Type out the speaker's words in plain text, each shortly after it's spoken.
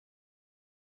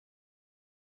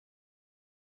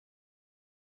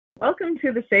Welcome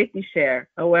to the Safety Share,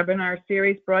 a webinar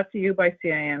series brought to you by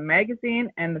CIM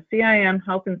Magazine and the CIM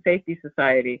Health and Safety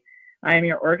Society. I am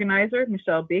your organizer,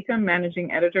 Michelle Beacom,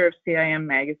 Managing Editor of CIM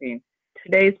Magazine.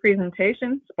 Today's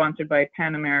presentation, sponsored by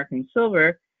Pan American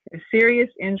Silver, is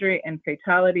Serious Injury and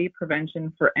Fatality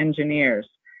Prevention for Engineers.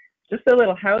 Just a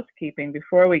little housekeeping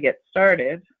before we get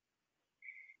started.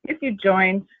 If you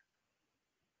joined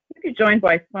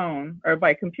by phone or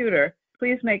by computer,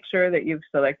 please make sure that you've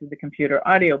selected the computer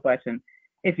audio button.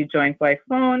 If you joined by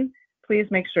phone, please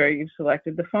make sure you've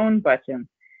selected the phone button.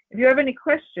 If you have any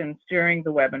questions during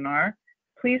the webinar,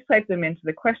 please type them into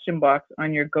the question box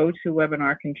on your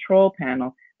GoToWebinar control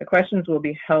panel. The questions will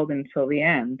be held until the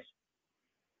end.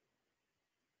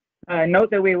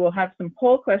 Note that we will have some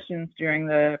poll questions during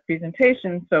the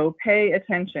presentation, so pay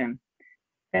attention.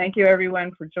 Thank you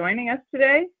everyone for joining us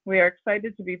today. We are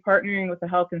excited to be partnering with the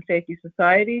Health and Safety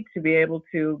Society to be able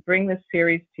to bring this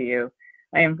series to you.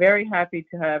 I am very happy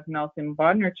to have Nelson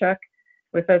Bodnarchuk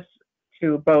with us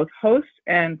to both host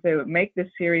and to make this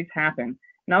series happen.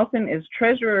 Nelson is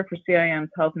Treasurer for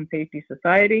CIM's Health and Safety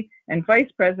Society and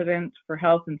Vice President for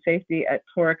Health and Safety at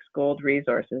Torex Gold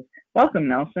Resources. Welcome,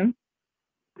 Nelson.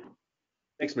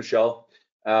 Thanks, Michelle.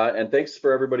 And thanks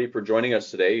for everybody for joining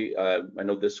us today. I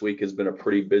know this week has been a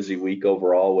pretty busy week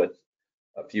overall with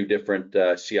a few different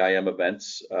CIM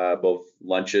events, both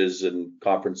lunches and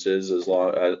conferences, as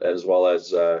well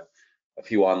as a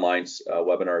few online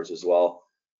webinars as well.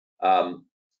 I'd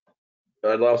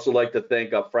also like to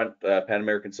thank upfront Pan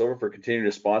American Silver for continuing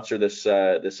to sponsor this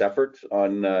effort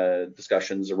on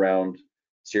discussions around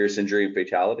serious injury and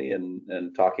fatality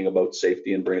and talking about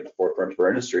safety and bring it to the forefront of our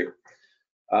industry.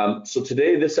 So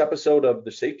today, this episode of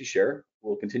the Safety Share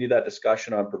will continue that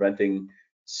discussion on preventing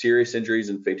serious injuries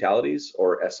and fatalities,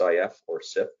 or SIF, or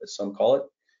SIF, as some call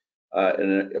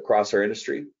it, across our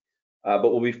industry. But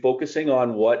we'll be focusing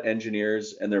on what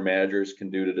engineers and their managers can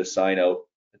do to design out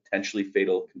potentially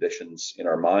fatal conditions in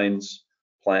our mines,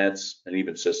 plants, and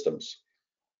even systems.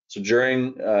 So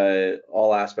during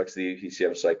all aspects of the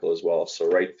EPCM cycle as well, so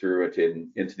right through it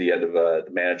into the end of the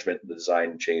management, the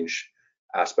design and change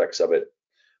aspects of it,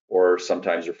 or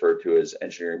sometimes referred to as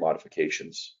engineering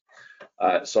modifications.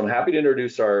 So I'm happy to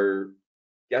introduce our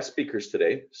guest speakers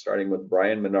today, starting with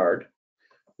Brian Menard,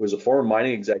 who is a former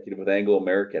mining executive with Anglo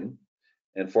American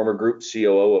and former group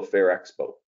COO of Fair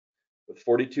Expo. With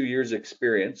 42 years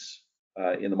experience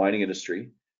in the mining industry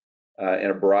and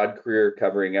a broad career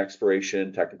covering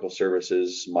exploration, technical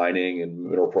services, mining, and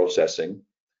mineral processing,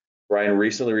 Brian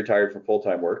recently retired from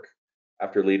full-time work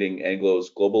after leading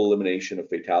Anglo's Global Elimination of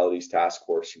Fatalities Task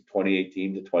Force from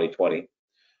 2018 to 2020.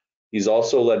 He's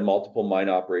also led multiple mine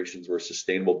operations where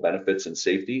sustainable benefits and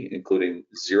safety, including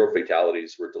zero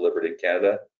fatalities, were delivered in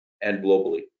Canada and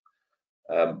globally.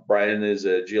 Brian is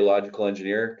a geological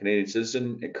engineer, Canadian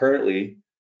citizen, and currently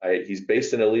he's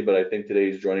based in Italy, but I think today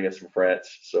he's joining us from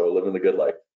France, so living the good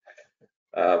life.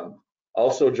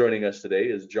 Also joining us today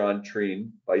is John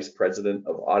Treen, Vice President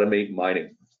of Automate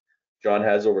Mining. John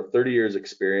has over 30 years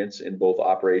experience in both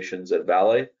operations at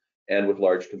Vale and with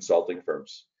large consulting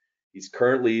firms. He's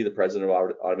currently the president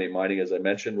of Automate Mining, as I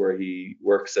mentioned, where he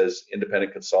works as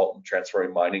independent consultant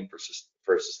transforming mining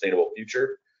for a sustainable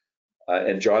future.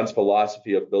 And John's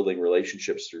philosophy of building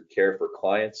relationships through care for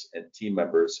clients and team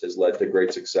members has led to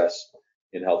great success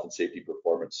in health and safety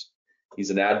performance.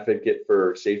 He's an advocate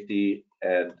for safety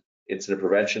and incident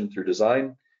prevention through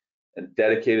design, and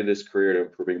dedicated his career to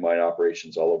improving mine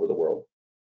operations all over the world.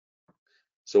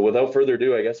 So without further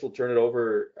ado, I guess we'll turn it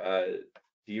over to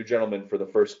you gentlemen for the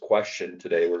first question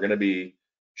today. We're going to be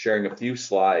sharing a few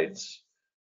slides.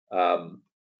 And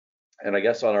I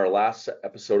guess on our last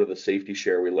episode of the Safety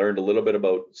Share, we learned a little bit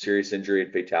about serious injury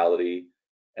and fatality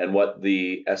and what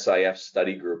the SIF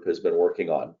study group has been working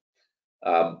on.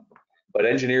 But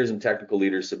engineers and technical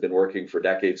leaders have been working for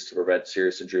decades to prevent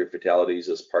serious injury and fatalities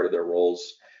as part of their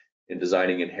roles in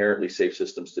designing inherently safe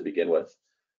systems to begin with,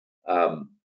 and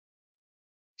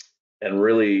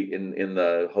really in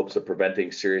the hopes of preventing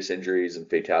serious injuries and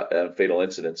fatal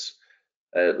incidents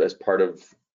as part of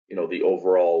the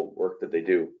overall work that they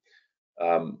do,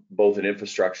 both in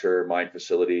infrastructure, mine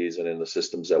facilities, and in the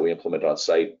systems that we implement on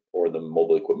site or the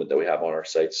mobile equipment that we have on our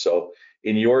sites. So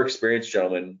in your experience,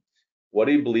 gentlemen, what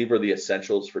do you believe are the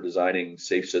essentials for designing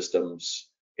safe systems,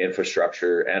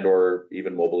 infrastructure, and or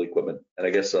even mobile equipment? And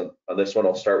I guess on this one,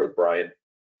 I'll start with Brian.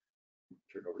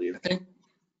 Turn it over to you.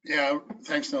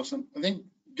 Thanks, Nelson. I think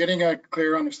getting a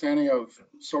clear understanding of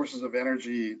sources of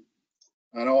energy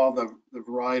and all the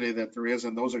variety that there is,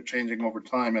 and those are changing over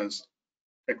time as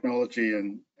technology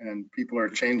and people are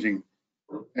changing.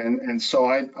 And so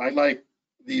I like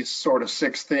these sort of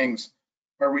 6 things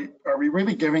are we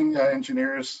really giving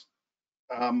engineers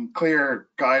clear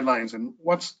guidelines and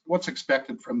what's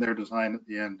expected from their design at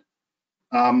the end?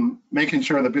 Making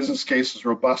sure the business case is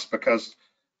robust, because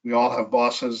we all have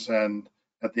bosses, and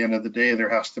at the end of the day, there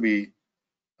has to be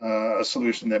a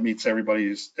solution that meets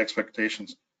everybody's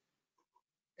expectations.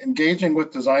 Engaging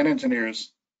with design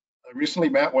engineers. I recently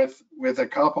met with a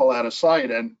couple at a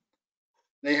site, and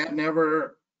they had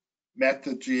never met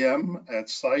the GM at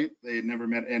site. They had never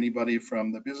met anybody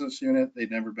from the business unit.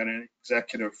 They'd never been an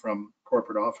executive from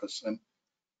corporate office. And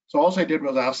so all I did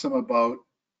was ask them about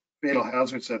fatal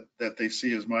hazards that they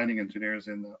see as mining engineers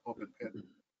in the open pit.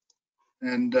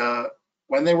 And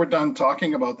when they were done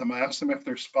talking about them, I asked them if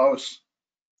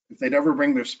they'd ever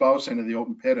bring their spouse into the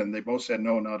open pit, and they both said,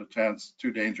 no, not a chance,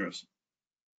 too dangerous.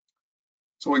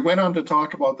 So we went on to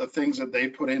talk about the things that they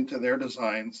put into their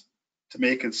designs to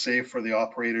make it safe for the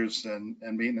operators and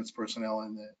maintenance personnel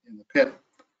in the pit.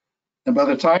 And by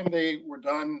the time they were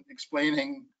done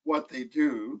explaining what they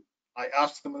do, I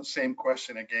asked them the same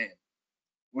question again.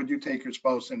 Would you take your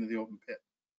spouse into the open pit?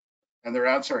 And their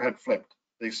answer had flipped.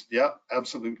 They said, yeah,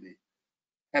 absolutely.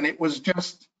 And it was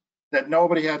just that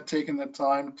nobody had taken the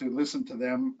time to listen to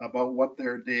them about what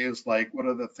their day is like, what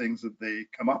are the things that they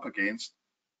come up against,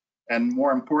 and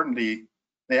more importantly,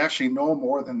 they actually know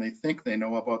more than they think they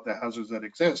know about the hazards that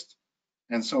exist.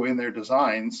 And so in their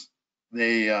designs,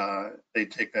 they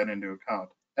take that into account.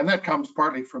 And that comes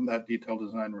partly from that detailed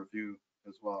design review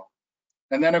as well.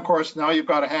 And then of course, now you've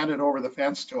got to hand it over the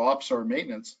fence to ops or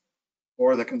maintenance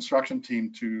or the construction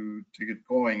team to get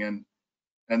going.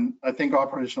 And I think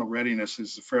operational readiness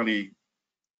is a fairly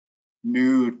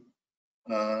new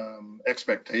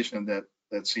expectation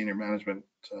that senior management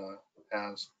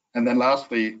has. And then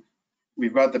lastly,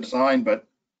 we've got the design, but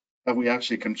have we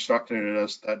actually constructed it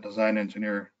as that design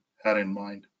engineer had in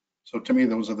mind? So to me,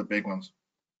 those are the big ones.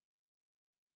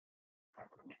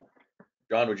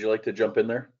 John, would you like to jump in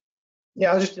there?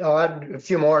 Yeah, I'll add a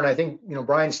few more, and I think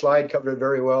Brian's slide covered it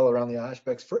very well around the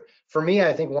aspects. For me,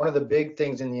 I think one of the big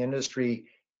things in the industry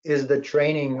is the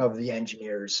training of the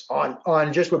engineers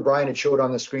on just what Brian had showed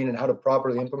on the screen and how to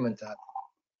properly implement that.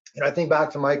 I think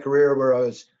back to my career where I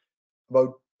was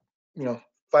about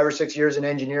 5 or 6 years in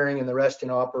engineering and the rest in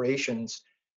operations,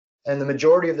 and the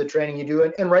majority of the training you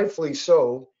do, and rightfully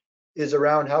so, is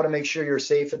around how to make sure you're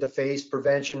safe at the face,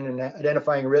 prevention, and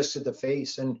identifying risks at the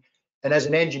face. And as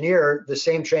an engineer, the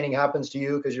same training happens to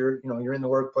you because you're in the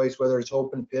workplace, whether it's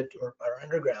open pit or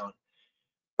underground.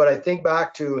 But I think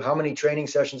back to how many training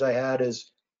sessions I had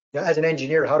as an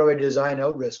engineer. How do I design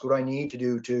out risk? What do I need to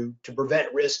do to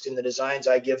prevent risk in the designs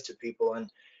I give to people?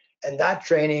 And that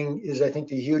training is, I think,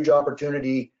 the huge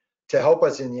opportunity to help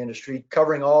us in the industry,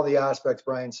 covering all the aspects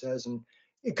Brian says. And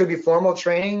it could be formal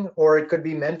training or it could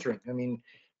be mentoring. I mean,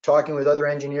 talking with other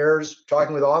engineers,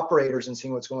 talking with operators and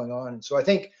seeing what's going on. And so I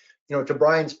think, to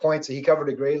Brian's points, that he covered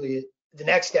it greatly. The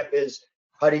next step is,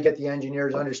 how do you get the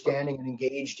engineers understanding and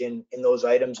engaged in those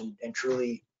items and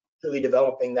truly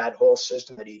developing that whole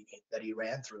system that he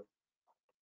ran through.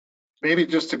 Maybe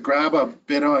just to grab a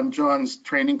bit on John's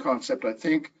training concept, I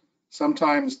think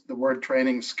sometimes the word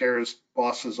training scares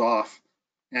bosses off,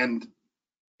 and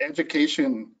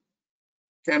education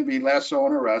can be less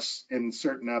onerous in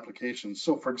certain applications.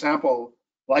 So for example,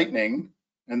 lightning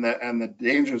and the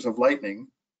dangers of lightning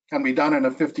can be done in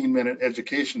a 15-minute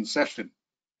education session.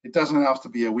 It doesn't have to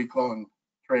be a week-long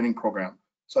training program.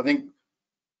 So I think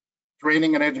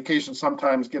training and education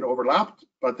sometimes get overlapped,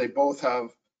 but they both have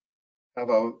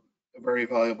a very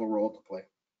valuable role to play.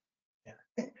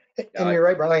 Yeah. And you're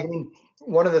right, Brian. I mean,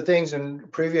 one of the things in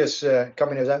previous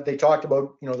companies that they talked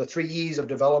about, the 3 E's of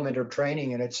development or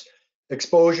training, and it's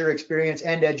exposure, experience,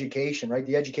 and education, right?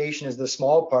 The education is the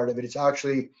small part of it. It's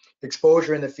actually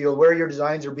exposure in the field, where your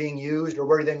designs are being used or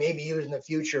where they may be used in the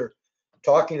future,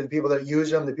 talking to the people that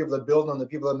use them, the people that build them, the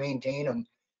people that maintain them.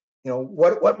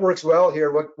 What works well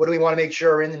here? What do we want to make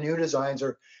sure are in the new designs,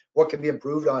 or what can be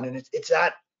improved on? And it's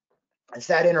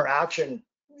that interaction,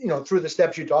 through the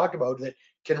steps you talked about, that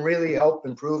can really help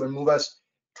improve and move us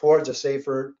towards a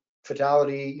safer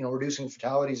fatality, reducing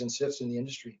fatalities and SIFs in the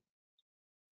industry.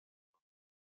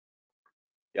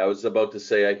 Yeah, I was about to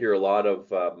say, I hear a lot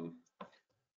of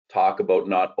talk about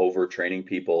not overtraining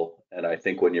people. And I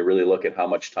think when you really look at how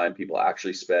much time people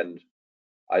actually spend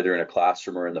either in a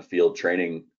classroom or in the field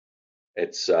training,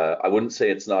 it's, I wouldn't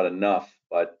say it's not enough,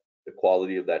 but the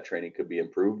quality of that training could be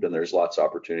improved. And there's lots of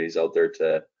opportunities out there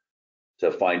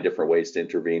to find different ways to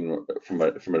intervene from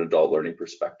an adult learning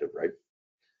perspective, right?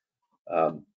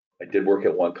 I did work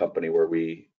at one company where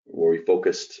we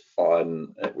focused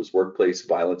on, it was workplace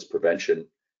violence prevention,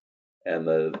 and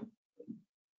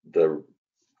the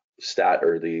stat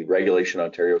or the regulation in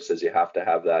Ontario says you have to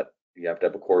have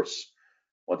a course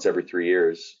once every 3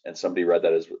 years, and somebody read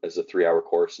that as a 3-hour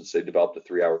course, and so they developed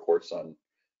a 3-hour course on,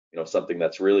 you know, something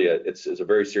that's really it's a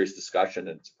very serious discussion,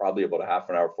 and it's probably about a half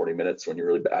an hour, 40 minutes when you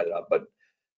really add it up, but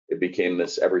it became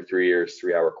this every 3 years,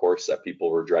 3-hour course that people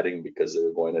were dreading because they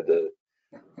were going into,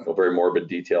 you know, very morbid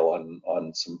detail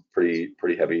on some pretty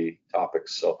heavy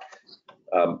topics. So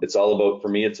it's all about, for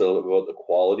me, it's all about the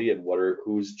quality and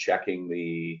who's checking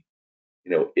the,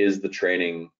 you know, is the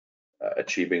training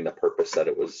achieving the purpose that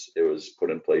it was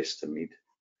put in place to meet.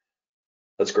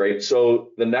 That's great. So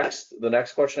the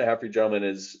next question I have for you gentlemen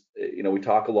is, you know, we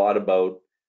talk a lot about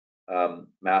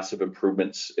massive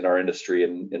improvements in our industry,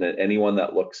 and anyone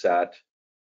that looks at,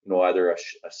 you know, either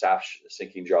a shaft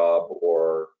sinking job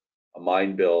or a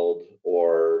mine build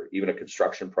or even a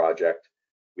construction project,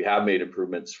 we have made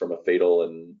improvements from a fatal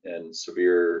and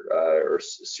severe or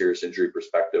serious injury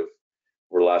perspective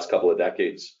over the last couple of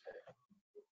decades.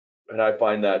 And I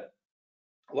find that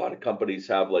a lot of companies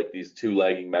have like these two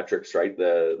lagging metrics, right?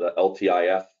 The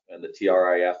LTIF and the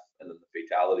TRIF, and then the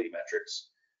fatality metrics.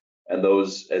 And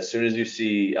those, as soon as you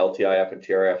see LTIF and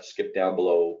TRIF skip down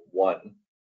below 1,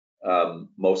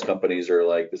 most companies are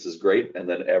like, this is great. And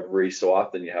then every so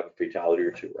often you have a fatality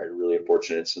or two, right? A really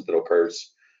unfortunate incident that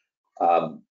occurs.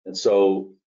 And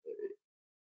so,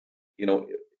 you know,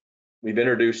 we've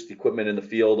introduced equipment in the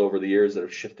field over the years that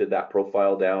have shifted that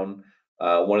profile down.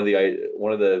 One of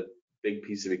the big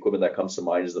pieces of equipment that comes to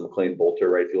mind is the McLean bolter,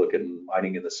 right? If you look at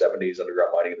mining in the 70s,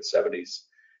 underground mining in the 70s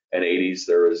and 80s,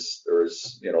 there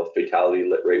was, you know, the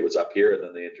fatality rate was up here, and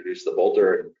then they introduced the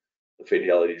bolter, and the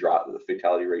fatality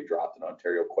rate dropped in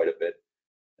Ontario quite a bit.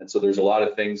 And so there's a lot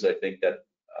of things I think that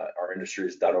our industry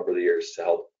has done over the years to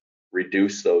help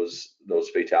reduce those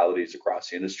fatalities across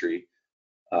the industry.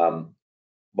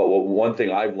 But one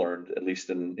thing I've learned, at least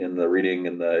in the reading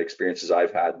and the experiences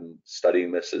I've had in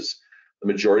studying this, is the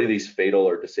majority of these fatal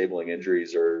or disabling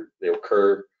injuries they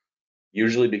occur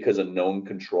usually because a known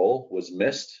control was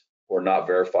missed or not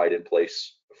verified in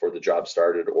place before the job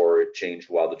started, or it changed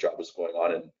while the job was going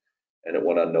on and it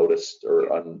went unnoticed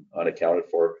or unaccounted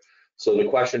for. So the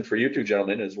question for you two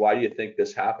gentlemen is, why do you think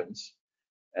this happens,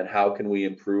 and how can we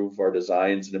improve our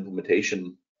designs and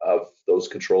implementation of those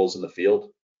controls in the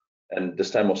field? And this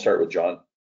time we'll start with John.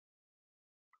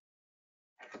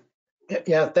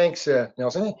 Yeah, thanks,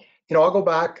 Nelson. You know, I'll go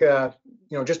back,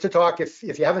 you know, just to talk, if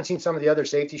you haven't seen some of the other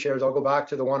safety shares, I'll go back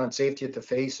to the one on safety at the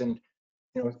face. And,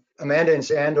 you know, Amanda and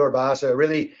Sandor Bassa,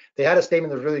 really, they had a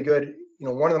statement that was really good. You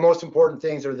know, one of the most important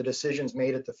things are the decisions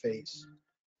made at the face.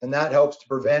 And that helps to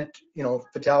prevent, you know,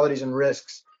 fatalities and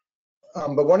risks.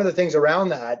 But one of the things around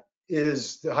that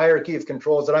is the hierarchy of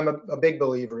controls that I'm a big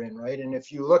believer in, right? And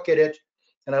if you look at it,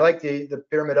 and I like the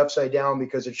pyramid upside down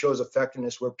because it shows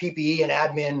effectiveness, where PPE and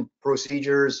admin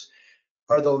procedures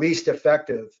are the least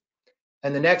effective.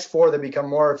 And the next 4 that become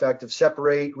more effective: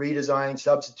 separate, redesign,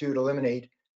 substitute, eliminate.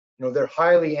 You know, they're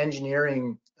highly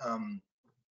engineering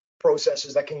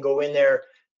processes that can go in there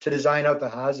to design out the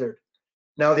hazard.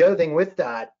 Now, the other thing with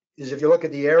that is, if you look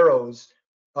at the arrows,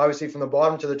 obviously from the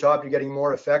bottom to the top, you're getting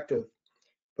more effective.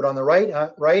 But on the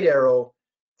right arrow,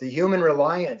 the human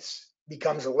reliance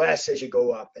becomes less as you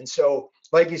go up. And so,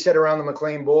 like you said, around the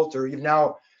McLean bolter, you've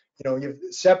now, you know, you've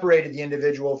separated the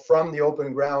individual from the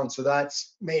open ground, so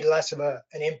that's made less of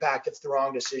an impact if the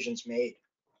wrong decision's made.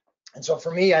 And so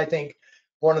for me, I think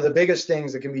one of the biggest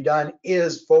things that can be done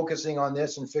is focusing on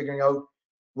this and figuring out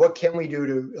what can we do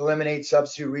to eliminate,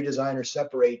 substitute, redesign, or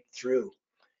separate through.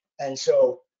 And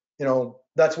so, you know,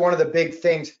 that's one of the big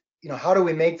things. You know, how do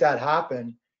we make that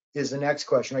happen is the next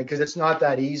question, right? Because it's not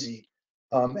that easy.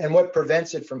 And what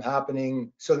prevents it from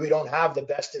happening so that we don't have the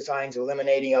best designs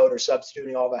eliminating out or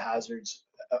substituting all the hazards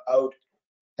out.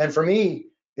 And for me,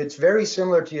 it's very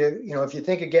similar to, you know, if you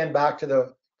think again back to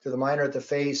the miner at the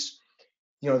face,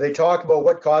 you know, they talk about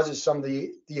what causes some of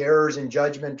the errors in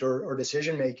judgment or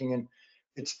decision making, and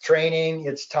it's training,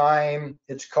 it's time,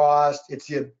 it's cost, it's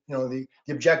the, you know, the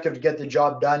objective to get the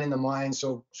job done in the mine,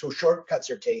 so shortcuts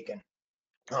are taken.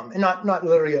 And not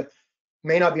literally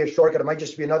may not be a shortcut, it might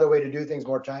just be another way to do things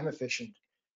more time efficient.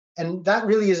 And that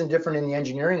really isn't different in the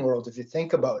engineering world if you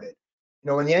think about it.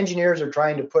 You know, when the engineers are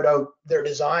trying to put out their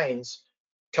designs,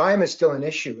 time is still an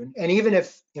issue. And even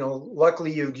if, you know,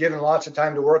 luckily you've given lots of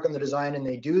time to work on the design and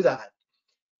they do that,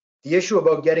 the issue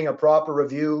about getting a proper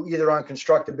review, either on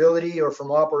constructability or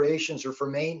from operations or for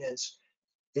maintenance,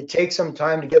 it takes some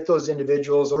time to get those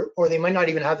individuals, or they might not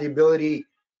even have the ability,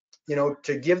 you know,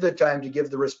 to give the time to give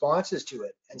the responses to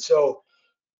it. And so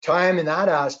time in that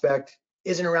aspect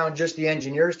isn't around just the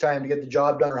engineer's time to get the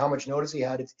job done or how much notice he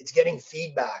had. It's getting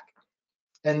feedback.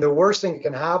 And the worst thing that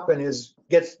can happen is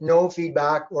gets no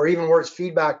feedback, or even worse,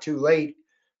 feedback too late.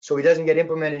 So he doesn't get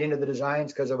implemented into the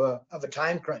designs because of a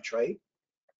time crunch, right?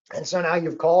 And so now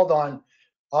you've called on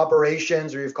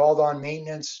operations or you've called on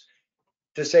maintenance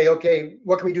to say, okay,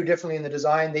 what can we do differently in the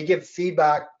design? They give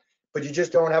feedback, but you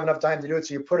just don't have enough time to do it.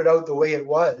 So you put it out the way it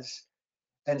was.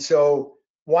 And so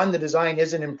one, the design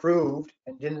isn't improved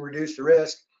and didn't reduce the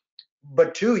risk.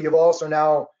 But two, you've also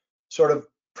now sort of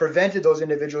prevented those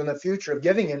individuals in the future of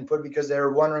giving input because they're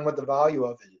wondering what the value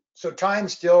of it is. So time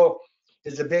still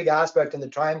is a big aspect in the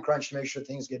time crunch to make sure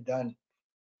things get done.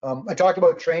 I talked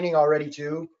about training already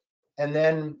too. And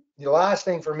then the last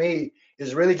thing for me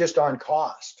is really just on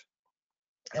cost.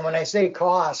 And when I say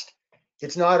cost,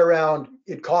 it's not around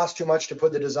it costs too much to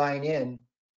put the design in.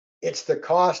 It's the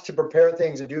cost to prepare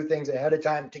things and do things ahead of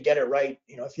time to get it right.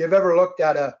 You know, if you've ever looked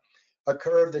at a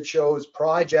curve that shows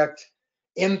project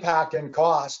impact and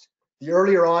cost, the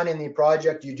earlier on in the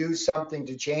project you do something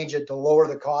to change it, the lower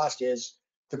the cost is.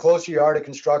 The closer you are to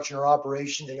construction or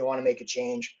operations and you want to make a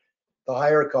change, the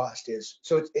higher cost is.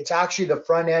 So it's actually the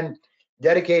front end,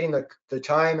 dedicating the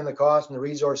time and the cost and the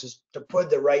resources to put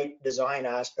the right design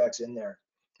aspects in there.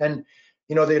 And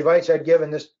you know, the advice I'd give,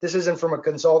 and this isn't from a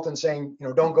consultant saying, you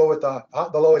know, don't go with the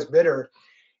lowest bidder.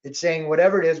 It's saying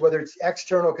whatever it is, whether it's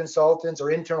external consultants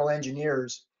or internal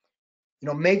engineers, you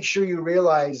know, make sure you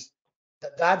realize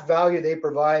that that value they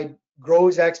provide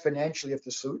grows exponentially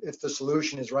if the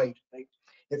solution is right. Like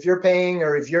if you're paying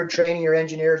or if you're training your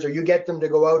engineers or you get them to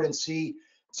go out and see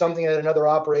something at another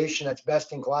operation that's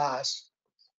best in class,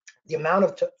 the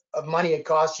amount of money it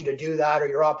costs you to do that or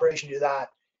your operation to do that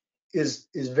is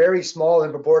very small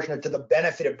and proportionate to the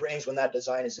benefit it brings when that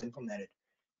design is implemented.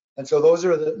 And so those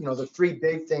are the, you know, the three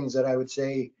big things that I would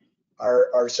say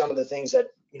are some of the things that,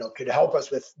 you know, could help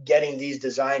us with getting these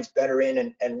designs better in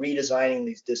and redesigning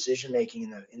these decision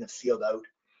making in the field out.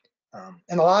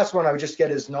 And the last one I would just get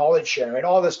is knowledge sharing. Right?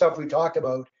 All the stuff we talked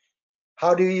about,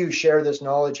 how do you share this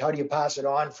knowledge? How do you pass it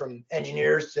on from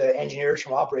engineers to engineers,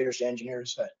 from operators to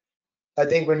engineers? I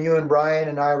think when you and Brian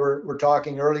and I were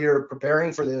talking earlier,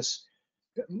 preparing for this,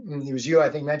 it was you, I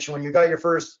think, mentioned when you got your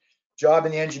first job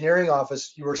in the engineering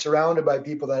office, you were surrounded by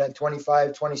people that had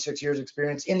 25, 26 years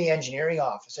experience in the engineering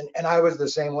office. And I was the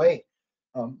same way.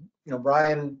 You know,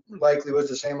 Brian likely was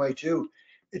the same way too.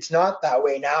 It's not that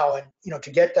way now. And, you know,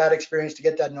 to get that experience, to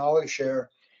get that knowledge share,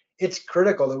 it's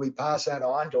critical that we pass that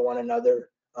on to one another,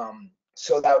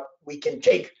 so that we can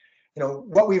take, you know,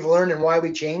 what we've learned and why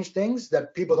we change things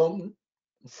that people don't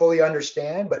fully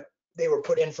understand, but they were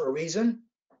put in for a reason.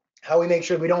 How we make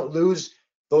sure we don't lose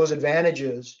those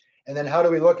advantages, and then how do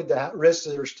we look at the risks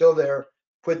that are still there,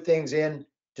 put things in,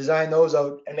 design those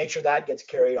out, and make sure that gets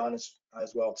carried on as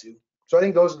well too. So I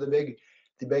think those are the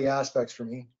big aspects for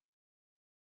me.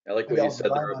 I like what you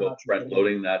said there about front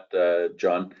loading that,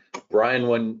 John.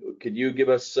 Brian, could you give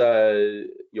us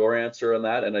your answer on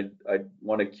that? And I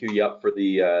want to cue you up for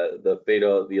the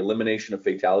elimination of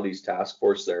fatalities task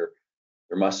force there.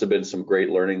 There must have been some great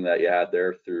learning that you had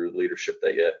there through leadership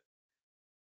that you had.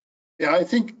 Yeah, I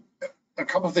think a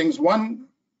couple of things. One,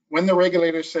 when the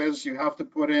regulator says you have to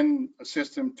put in a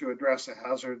system to address a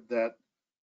hazard that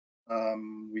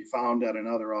we found at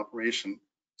another operation,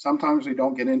 sometimes we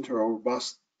don't get into a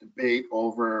robust debate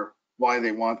over why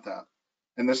they want that.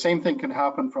 And the same thing can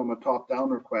happen from a top-down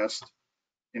request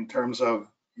in terms of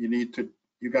you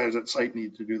guys at site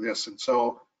need to do this. And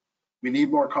so we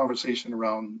need more conversation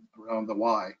around the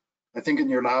why. I think in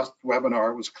your last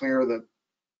webinar, it was clear that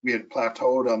we had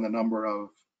plateaued on the number of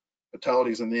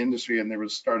fatalities in the industry, and there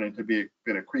was starting to be a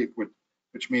bit of creep,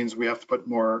 which means we have to put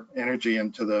more energy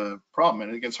into the problem.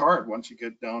 And it gets hard once you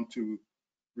get down to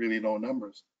really low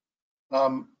numbers.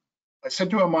 I said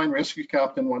to a mine rescue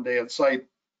captain one day at site,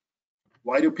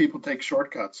 why do people take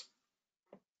shortcuts?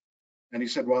 And he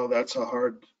said, well, that's a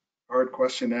hard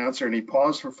question to answer. And he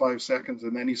paused for 5 seconds,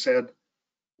 and then he said,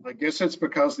 I guess it's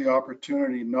because the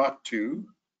opportunity not to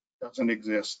doesn't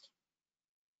exist.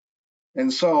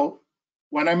 And so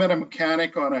when I met a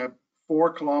mechanic on a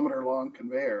 4-kilometer long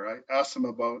conveyor, I asked him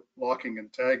about locking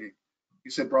and tagging.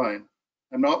 He said, Brian,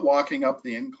 I'm not walking up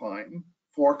the incline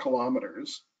 4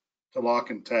 kilometers to lock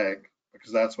and tag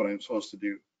because that's what I'm supposed to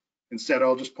do. Instead,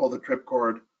 I'll just pull the trip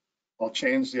cord, I'll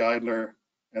change the idler,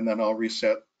 and then I'll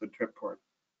reset the trip cord.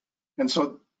 And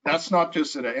so that's not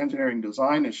just an engineering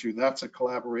design issue, that's a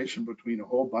collaboration between a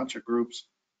whole bunch of groups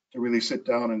to really sit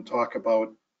down and talk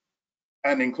about,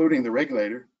 and including the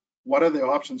regulator, what are the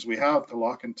options we have to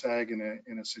lock and tag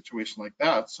in a situation like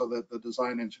that, so that the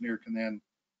design engineer can then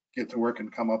get to work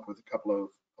and come up with a couple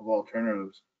of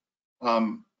alternatives.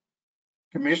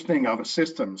 Commissioning of a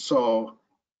system. So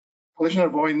collision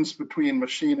avoidance between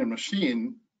machine and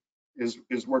machine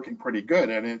is working pretty good,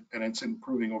 and it's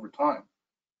improving over time.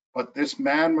 But this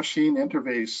man-machine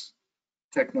interface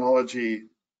technology,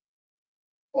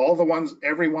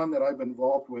 every one that I've been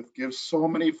involved with gives so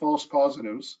many false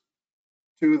positives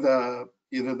to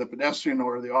either the pedestrian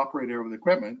or the operator of the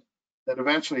equipment that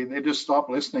eventually they just stop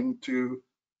listening to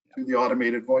the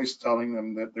automated voice telling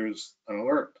them that there's an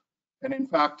alert. And in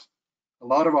fact, a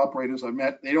lot of operators I've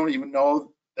met, they don't even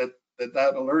know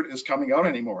that alert is coming out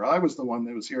anymore. I was the one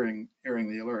that was hearing the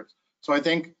alerts. So I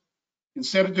think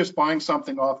instead of just buying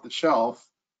something off the shelf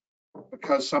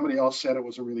because somebody else said it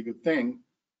was a really good thing,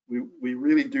 we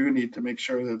really do need to make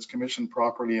sure that it's commissioned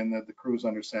properly and that the crews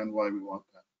understand why we want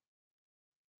that.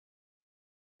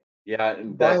 Yeah,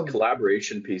 and that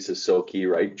collaboration piece is so key,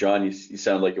 right? John, you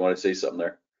sound like you want to say something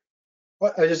there.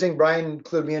 Well, I just think Brian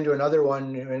clued me into another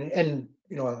one, and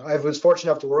you know, I was fortunate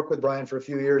enough to work with Brian for a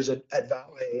few years at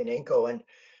Valet and Inco, and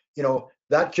you know,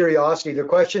 that curiosity, the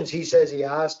questions he says he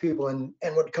asks people, and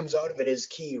what comes out of it is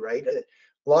key, right? A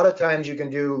lot of times you can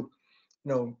do,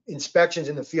 you know, inspections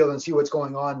in the field and see what's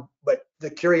going on, but the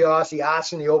curiosity,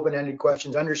 asking the open-ended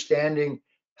questions, understanding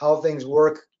how things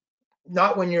work,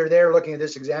 not when you're there looking at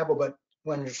this example, but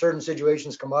when certain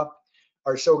situations come up,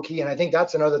 are so key. And I think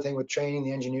that's another thing with training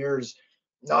the engineers,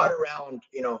 not around,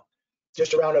 you know,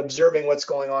 just around observing what's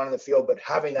going on in the field, but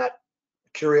having that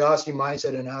curiosity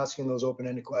mindset and asking those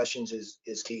open-ended questions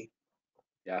is key.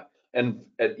 Yeah, and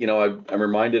you know, I'm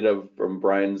reminded from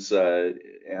Brian's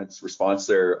response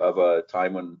there of a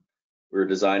time when we were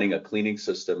designing a cleaning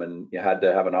system, and you had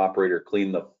to have an operator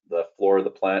clean the floor of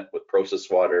the plant with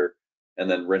processed water and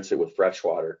then rinse it with fresh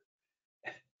water.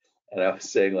 And I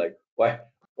was saying, like,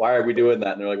 why are we doing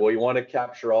that? And they're like, well, you want to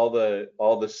capture all the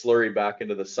slurry back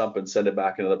into the sump and send it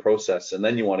back into the process, and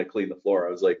then you want to clean the floor.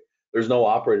 I was like, there's no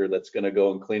operator that's going to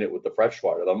go and clean it with the fresh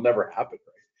water. That'll never happen,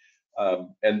 right?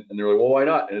 And they're like, well, why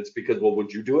not? And it's because, well,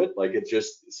 would you do it? Like, it's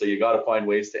just, so you got to find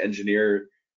ways to engineer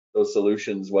those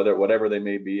solutions, whatever they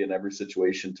may be in every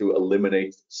situation, to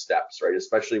eliminate steps, right?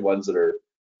 Especially ones that are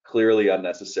clearly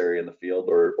unnecessary in the field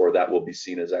or that will be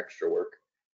seen as extra work.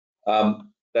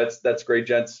 That's great,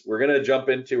 gents. We're going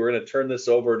to turn this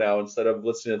over now. Instead of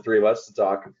listening to the three of us to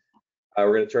talk,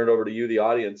 we're going to turn it over to you, the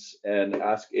audience, and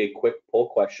ask a quick poll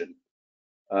question.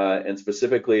 And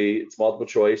specifically, it's multiple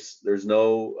choice. There's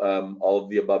no all of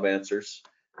the above answers.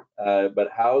 But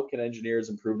how can engineers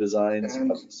improve designs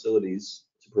of facilities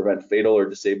to prevent fatal or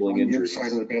disabling injuries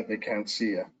side of the bed, they can't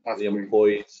see you. the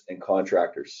employees and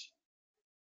contractors?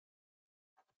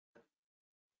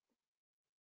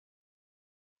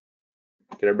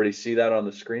 Can everybody see that on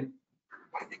the screen?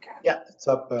 Yeah, it's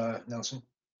up, Nelson.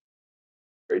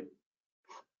 Great.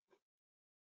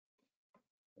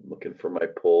 I'm looking for my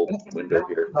poll window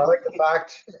here. I like the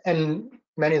fact, and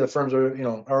many of the firms are, you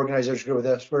know, our organizations go with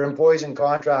this, where employees and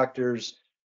contractors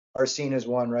are seen as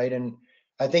one, right? And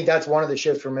I think that's one of the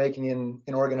shifts we're making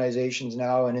in organizations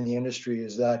now and in the industry,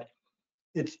 is that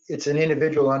it's an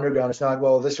individual underground. It's not,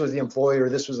 well, this was the employer,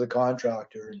 this was the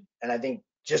contractor. And I think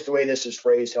just the way this is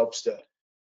phrased helps to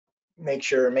make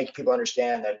people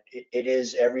understand that it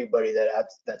is everybody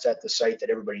that's at the site,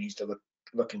 that everybody needs to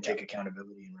look and take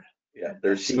accountability. Yeah,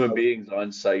 there's human beings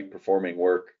on site performing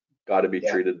work, got to be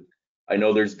treated. I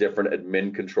know there's different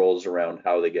admin controls around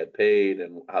how they get paid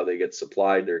and how they get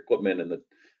supplied their equipment and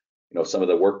some of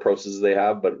the work processes they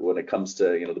have. But when it comes to,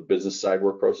 the business side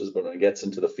work process, but when it gets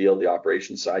into the field, the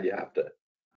operations side, you have to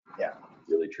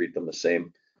really treat them the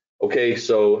same. Okay,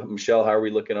 so Michelle, how are we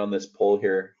looking on this poll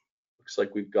here? Looks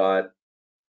like we've got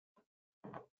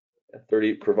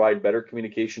 30, provide better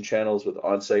communication channels with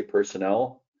on-site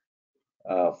personnel,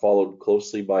 followed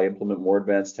closely by implement more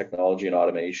advanced technology and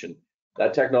automation.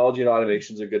 That technology and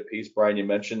automation is a good piece. Brian, you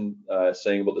mentioned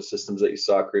saying about the systems that you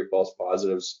saw create false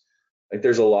positives. I think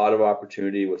there's a lot of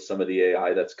opportunity with some of the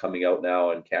AI that's coming out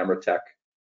now and camera tech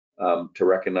to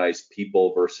recognize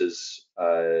people versus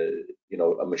a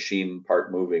machine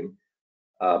part moving.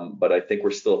 But I think we're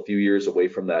still a few years away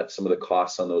from that. Some of the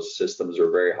costs on those systems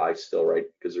are very high still, right?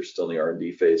 Because they're still in the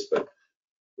R&D phase, but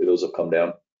those have come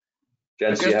down.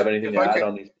 Jens, do you have anything to add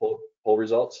on these poll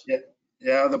results?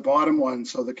 Yeah, the bottom one,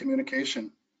 so the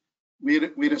communication. We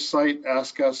had a site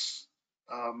ask us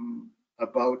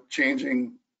about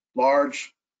changing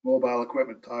large mobile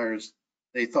equipment tires.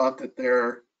 They thought that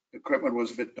their equipment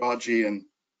was a bit dodgy and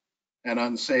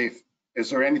unsafe. Is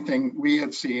there anything we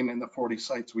had seen in the 40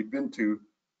 sites we'd been to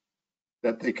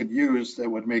that they could use that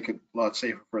would make it a lot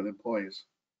safer for the employees?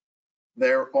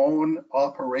 Their own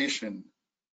operation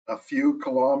a few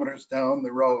kilometers down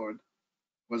the road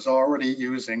was already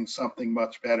using something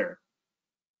much better.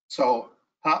 So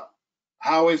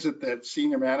how is it that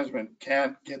senior management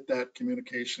can't get that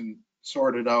communication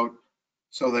sorted out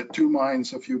so that two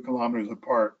mines a few kilometers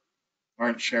apart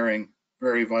aren't sharing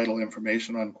very vital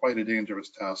information on quite a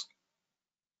dangerous task?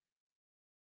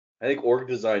 I think org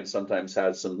design sometimes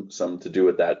has some to do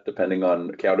with that, depending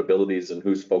on accountabilities and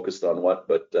who's focused on what.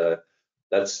 But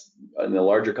that's in the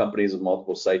larger companies with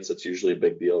multiple sites, that's usually a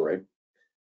big deal, right?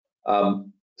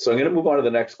 So I'm going to move on to the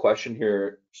next question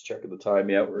here. Just checking the time.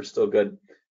 Yeah, we're still good.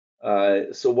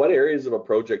 So what areas of a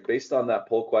project, based on that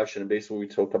poll question and based on what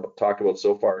we talked about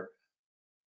so far,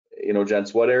 you know,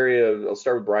 gents, what area, I'll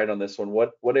start with Brian on this one.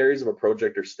 What areas of a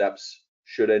project or steps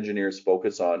should engineers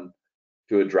focus on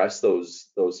to address those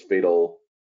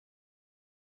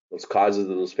causes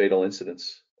of those fatal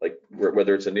incidents, like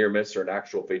whether it's a near miss or an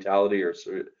actual fatality or,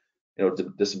 you know,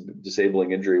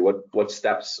 disabling injury? What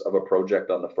steps of a project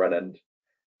on the front end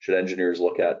should engineers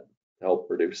look at to help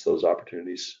reduce those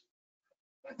opportunities?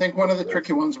 I think one of the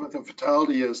tricky ones with a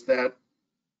fatality is that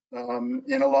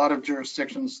in a lot of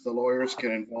jurisdictions, the lawyers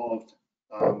get involved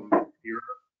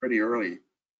pretty early.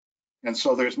 And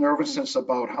so there's nervousness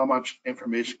about how much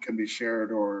information can be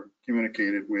shared or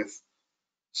communicated with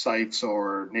sites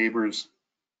or neighbors.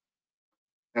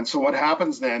 And so what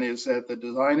happens then is that the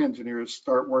design engineers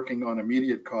start working on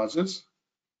immediate causes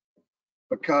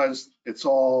because it's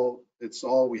all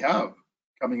we have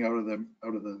coming out of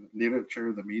the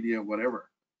literature, the media, whatever.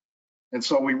 And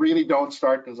so we really don't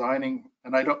start designing,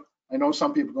 and I know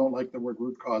some people don't like the word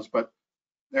root cause, but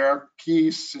there are key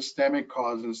systemic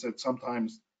causes that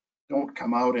sometimes don't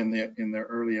come out in the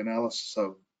early analysis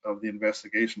of the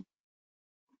investigation.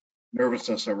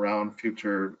 Nervousness around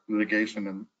future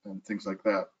litigation and things like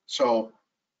that. So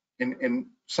in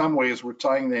some ways, we're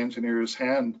tying the engineer's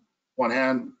one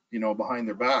hand, you know, behind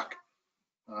their back.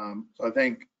 So I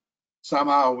think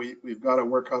somehow we've got to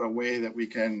work out a way that we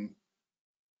can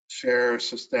share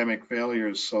systemic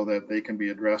failures so that they can be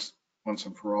addressed once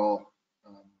and for all.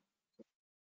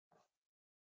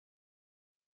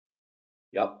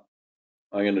 Yep.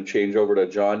 I'm going to change over to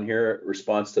John here.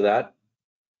 Response to that?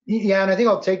 Yeah, and I think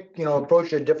I'll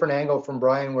approach a different angle from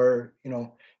Brian, where,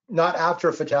 not after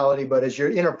a fatality, but as you're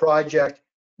in a project,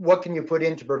 what can you put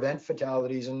in to prevent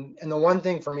fatalities? And the one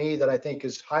thing for me that I think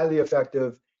is highly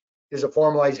effective is a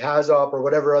formalized HAZOP or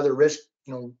whatever other risk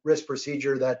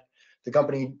procedure that the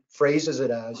company phrases it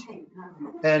as.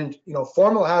 And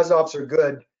formal HAZOPs are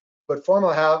good, but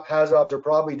formal HAZOPs are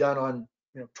probably done on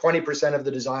 20% of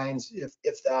the designs,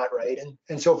 if that, right?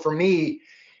 And so for me,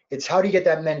 it's how do you get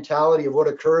that mentality of what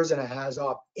occurs in a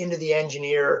HAZOP into the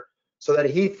engineer so that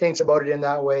he thinks about it in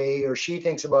that way or she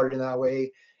thinks about it in that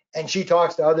way, and she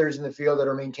talks to others in the field that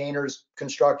are maintainers,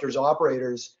 constructors,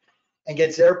 operators, and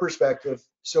gets their perspective.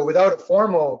 So without a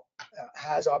formal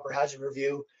HAZOP or hazard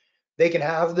review, they can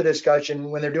have the discussion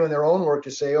when they're doing their own work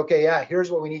to say, okay, yeah, here's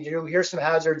what we need to do. Here's some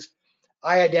hazards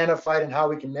I identified and how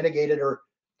we can mitigate it, or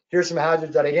here's some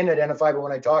hazards that I didn't identify, but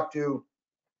when I talked to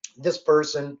this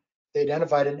person, they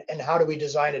identified it, and how do we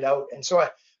design it out? And so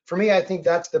for me, I think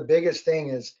that's the biggest thing,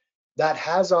 is that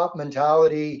HAZOP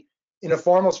mentality in a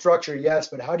formal structure, yes,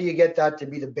 but how do you get that to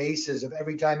be the basis of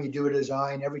every time you do a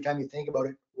design, every time you think about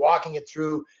it, walking it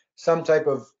through some type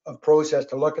of process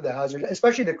to look at the hazard,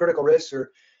 especially the critical risks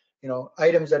or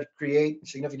items that create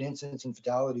significant incidents and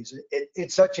fatalities.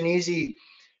 It's such an easy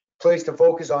place to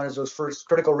focus on, is those first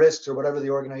critical risks or whatever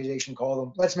the organization call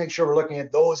them. Let's make sure we're looking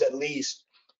at those at least,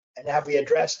 and have we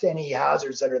addressed any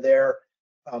hazards that are there,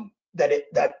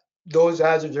 that those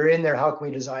hazards are in there, how can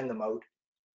we design them out?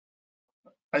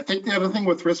 I think the other thing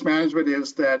with risk management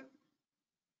is that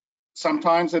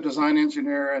sometimes the design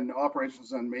engineer and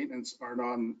operations and maintenance aren't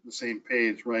on the same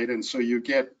page, right? And so you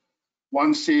get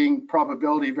one seeing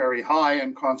probability very high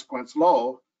and consequence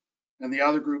low, and the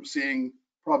other group seeing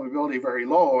probability very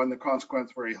low and the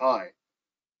consequence very high.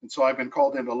 And so I've been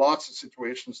called into lots of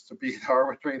situations to be the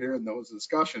arbitrator in those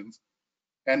discussions.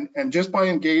 And just by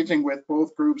engaging with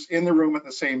both groups in the room at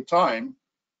the same time,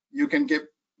 you can get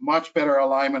much better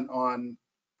alignment on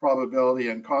probability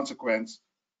and consequence.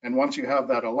 And once you have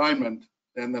that alignment,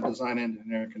 then the design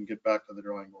engineer can get back to the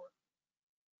drawing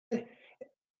board.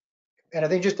 And I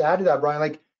think just to add to that, Brian,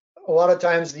 like a lot of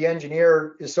times the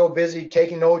engineer is so busy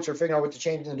taking notes or figuring out what to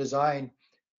change in the design,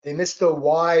 they miss the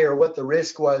why or what the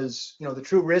risk was, the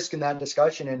true risk in that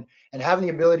discussion, and having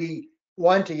the ability,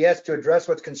 one, to address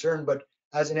what's concerned, but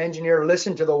as an engineer,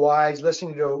 listen to the whys,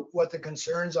 listening to what the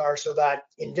concerns are, so that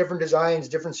in different designs,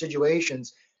 different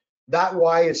situations, that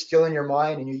why is still in your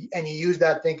mind, and you use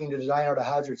that thinking to design out a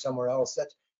hazard somewhere else.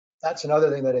 That's another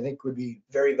thing that I think would be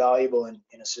very valuable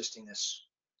in assisting this.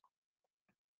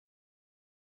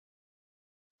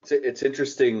 It's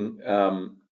interesting.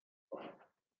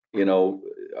 you know,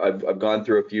 I've gone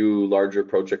through a few larger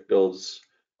project builds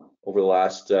over the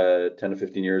last 10 to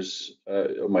 15 years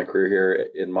of my career here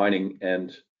in mining,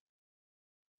 and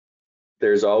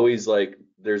there's always like,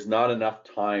 there's not enough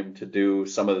time to do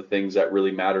some of the things that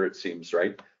really matter, it seems,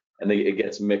 right? And it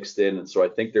gets mixed in. And so I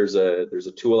think there's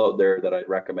a tool out there that I'd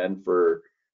recommend for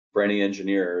any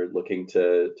engineer looking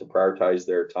to prioritize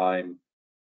their time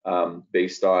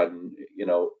based on, you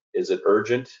know, is it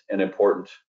urgent and important,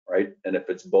 right? And if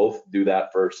it's both, do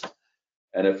that first.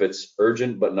 And if it's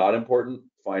urgent but not important,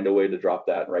 find a way to drop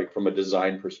that, right? From a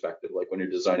design perspective, like when you're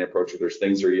designing a project, there's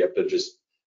things where you have to just,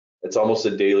 it's almost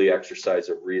a daily exercise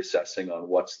of reassessing on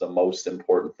what's the most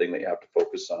important thing that you have to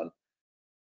focus on.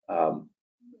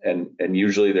 And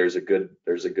usually there's a good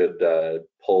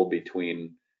pull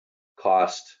between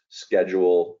cost,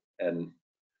 schedule, and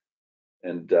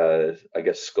I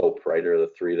guess scope, right, are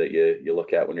the three that you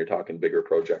look at when you're talking bigger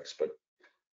projects. But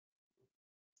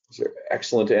these are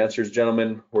excellent answers,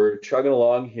 gentlemen. We're chugging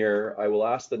along here. I will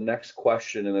ask the next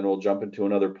question and then we'll jump into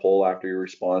another poll after your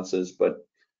responses. But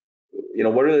you know,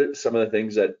 what are some of the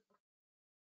things that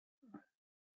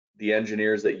the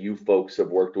engineers that you folks have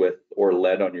worked with or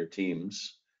led on your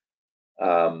teams, you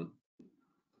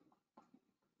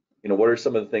know, what are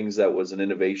some of the things that was an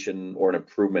innovation or an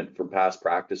improvement from past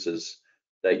practices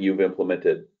that you've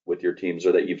implemented with your teams,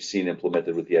 or that you've seen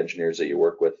implemented with the engineers that you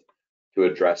work with to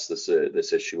address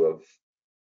this issue of,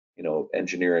 you know,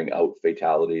 engineering out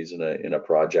fatalities in a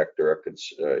project or a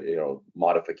you know,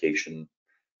 modification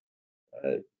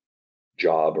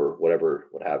job or whatever,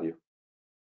 what have you?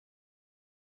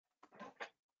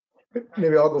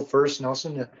 Maybe I'll go first,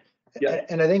 Nelson. Yeah.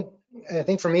 And I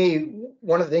think for me,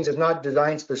 one of the things is not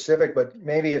design specific, but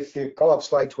maybe if you call up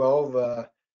slide 12,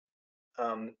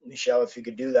 Michelle, if you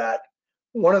could do that.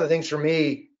 One of the things for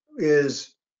me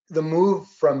is the move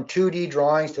from 2D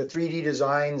drawings to 3D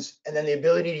designs, and then the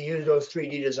ability to use those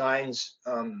 3D designs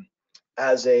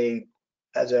as a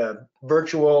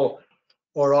virtual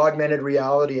or augmented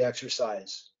reality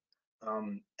exercise.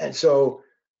 And so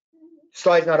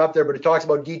slide's not up there, but it talks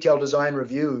about detailed design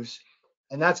reviews.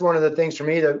 And that's one of the things for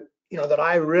me that, you know, that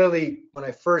I really, when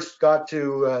I first got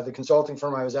to the consulting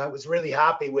firm I was at, was really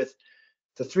happy with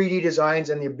the 3D designs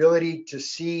and the ability to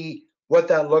see what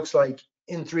that looks like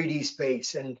in 3D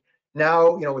space. And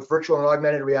now, you know, with virtual and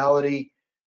augmented reality,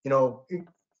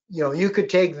 you could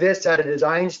take this at a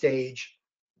design stage,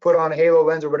 put on a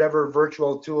HoloLens or whatever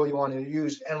virtual tool you want to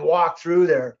use, and walk through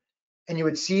there, and you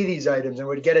would see these items and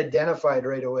would get identified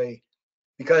right away.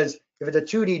 Because if it's a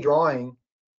 2D drawing,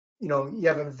 you know, you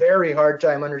have a very hard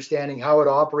time understanding how it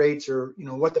operates, or, you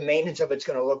know, what the maintenance of it's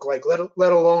going to look like,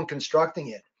 let alone constructing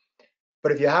it.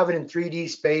 But if you have it in 3D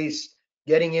space,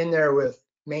 getting in there with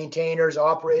maintainers,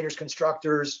 operators,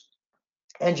 constructors,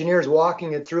 engineers,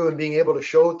 walking it through and being able to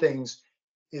show things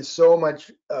is so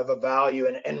much of a value.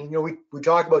 And you know, we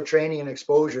talk about training and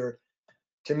exposure.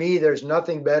 To me, there's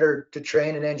nothing better to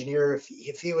train an engineer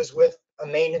if he was with a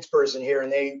maintenance person here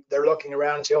and they're looking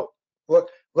around and say, oh,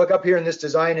 look up here in this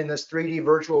design in this 3D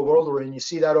virtual world we're in. You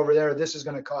see that over there? This is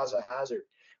going to cause a hazard.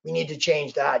 We need to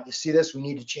change that. You see this? We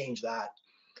need to change that.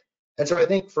 And so I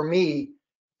think for me,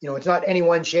 you know, it's not any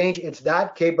one change. It's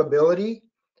that capability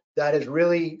that is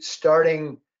really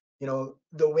starting, you know,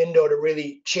 the window to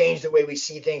really change the way we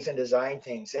see things and design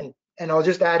things. And I'll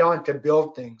just add on to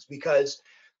build things, because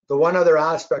the one other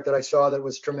aspect that I saw that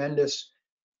was tremendous,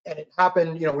 and it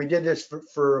happened, you know, we did this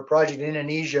for a project in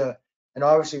Indonesia, and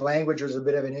obviously language was a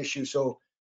bit of an issue. So,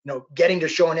 you know, getting to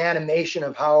show an animation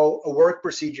of how a work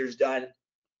procedure is done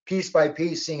piece by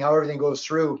piece, seeing how everything goes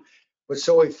through, was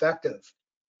so effective.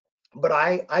 But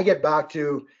I get back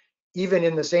to, even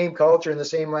in the same culture, in the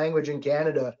same language in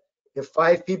Canada, if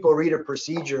 5 people read a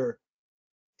procedure,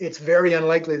 it's very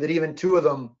unlikely that even 2 of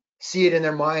them see it in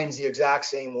their minds the exact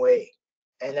same way.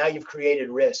 And now you've created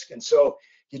risk. And so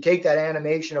you take that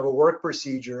animation of a work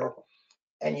procedure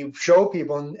and you show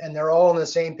people, and they're all on the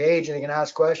same page and they can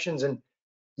ask questions, and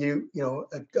you know,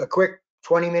 a quick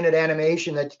 20-minute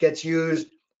animation that gets used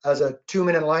as a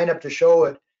 2-minute lineup to show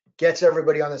it gets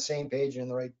everybody on the same page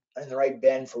and in the right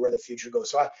bend for where the future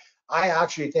goes. So I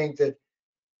actually think that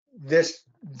this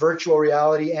virtual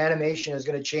reality animation is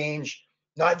going to change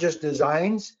not just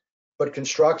designs, but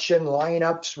construction,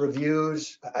 lineups,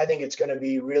 reviews. I think it's going to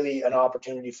be really an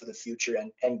opportunity for the future,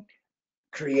 and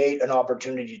create an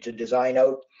opportunity to design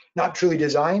out, not truly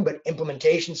design, but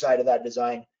implementation side of that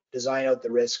design out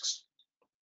the risks.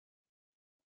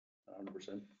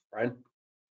 100%. Brian?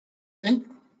 I think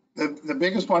the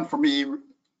biggest one for me,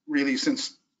 really,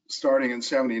 since starting in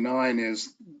 '79,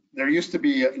 is there used to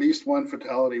be at least one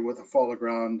fatality with a fall of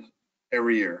ground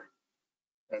every year.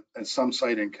 at some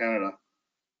site in Canada.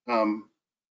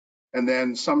 And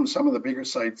then some of the bigger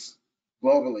sites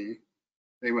globally,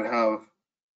 they would have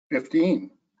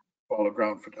 15 fall of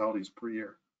ground fatalities per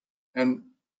year. And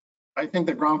I think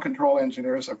the ground control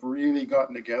engineers have really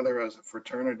gotten together as a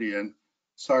fraternity and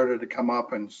started to come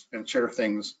up and share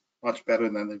things much better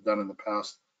than they've done in the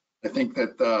past. I think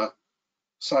that the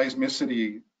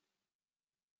seismicity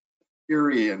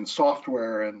theory and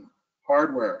software and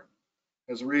hardware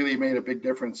has really made a big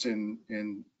difference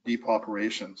in deep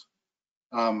operations.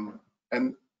 And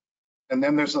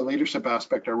then there's the leadership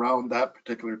aspect around that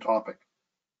particular topic.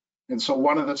 And so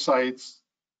one of the sites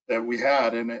that we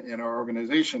had in our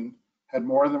organization had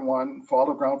more than one fall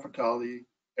of ground fatality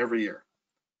every year.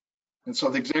 And so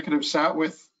the executive sat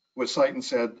with site and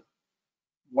said,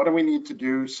 what do we need to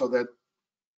do so that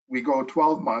we go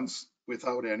 12 months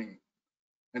without any?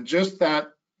 And just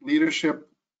that leadership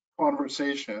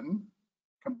conversation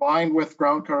combined with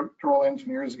ground control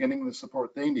engineers getting the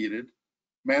support they needed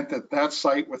meant that that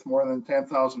site with more than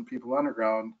 10,000 people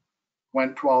underground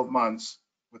went 12 months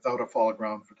without a fall of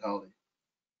ground fatality.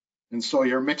 And so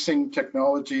you're mixing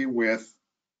technology with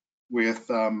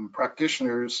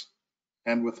practitioners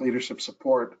and with leadership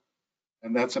support.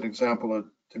 And that's an example of,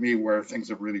 to me, where things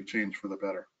have really changed for the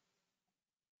better.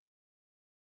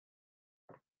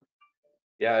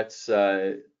 Yeah, it's,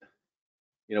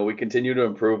 you know, we continue to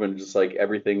improve, and just like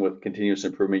everything with continuous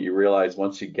improvement, you realize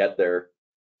once you get there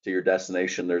to your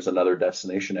destination, there's another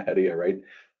destination ahead of you, right?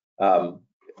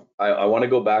 I want to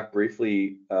go back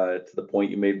briefly to the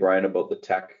point you made, Brian, about the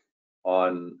tech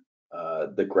on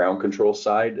the ground control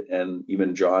side, and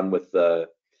even John with the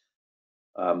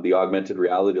augmented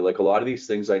reality. Like a lot of these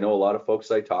things, I know a lot of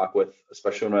folks I talk with,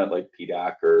 especially when I'm at like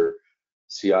PDAC or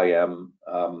CIM,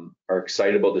 are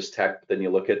excited about this tech, but then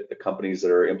you look at the companies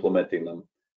that are implementing them,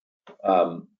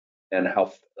 and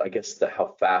how, I guess,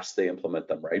 how fast they implement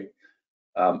them, right?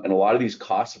 And a lot of these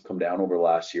costs have come down over the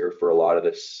last year for a lot of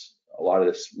this,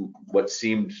 what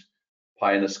seemed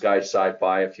pie in the sky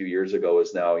sci-fi a few years ago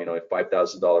is now, you know, a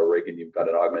 $5,000 rig and you've got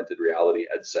an augmented reality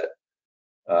headset,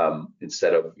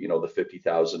 instead of, you know, the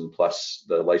 50,000 plus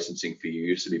the licensing fee you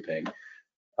used to be paying.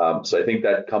 So I think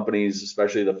that companies,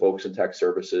 especially the folks in tech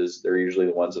services, they're usually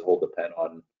the ones that hold the pen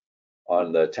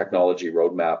on the technology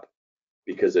roadmap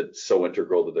because it's so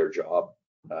integral to their job.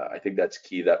 I think that's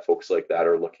key, that folks like that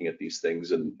are looking at these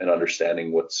things and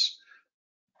understanding what's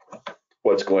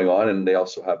going on, and they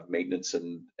also have maintenance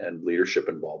and leadership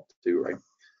involved too,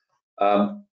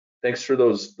 right? Thanks for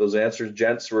those answers,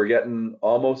 gents. We're getting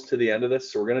almost to the end of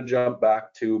this, so we're going to jump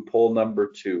back to poll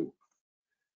number 2,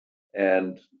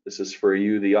 and this is for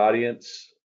you, the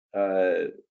audience.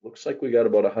 Looks like we got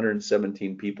about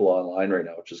 117 people online right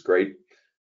now, which is great.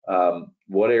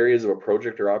 What areas of a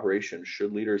project or operation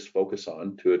should leaders focus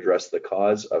on to address the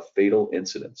cause of fatal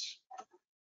incidents?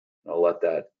 I'll let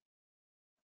that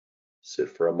sit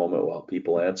for a moment while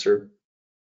people answer.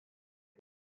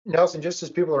 Nelson, just as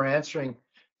people are answering,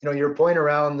 you know, your point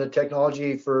around the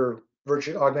technology for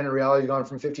virtual augmented reality gone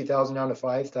from 50,000 down to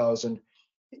 5,000.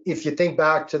 If you think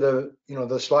back to the, you know,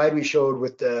 the slide we showed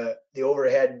with the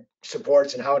overhead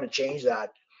supports and how to change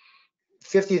that,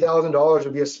 $50,000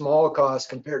 would be a small cost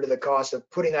compared to the cost of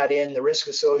putting that in, the risk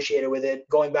associated with it,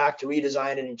 going back to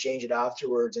redesign it and change it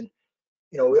afterwards. And,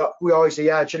 you know, we always say,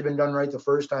 yeah, it should have been done right the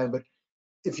first time. But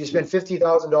if you spend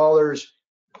 $50,000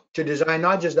 to design,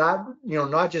 not just that, you know,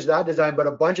 not just that design, but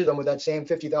a bunch of them with that same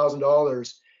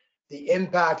 $50,000, the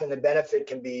impact and the benefit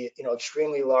can be, you know,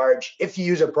 extremely large if you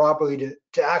use it properly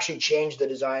to actually change the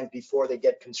designs before they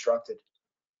get constructed.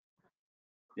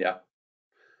 Yeah.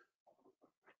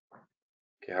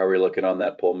 Okay, how are we looking on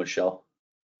that poll, Michelle?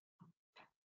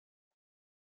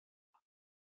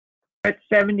 At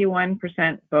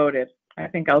 71% voted. I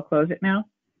think I'll close it now.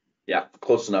 Yeah,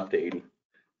 close enough to 80.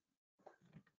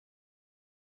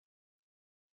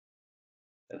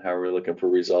 And how are we looking for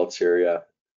results here? Yeah,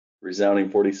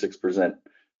 resounding 46%.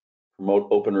 Promote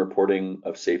open reporting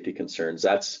of safety concerns.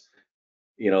 That's,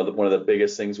 you know, one of the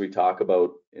biggest things we talk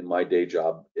about in my day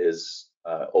job is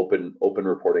open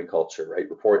reporting culture, right?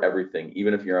 Report everything,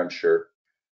 even if you're unsure,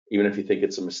 even if you think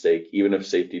it's a mistake, even if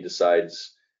safety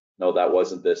decides, no, that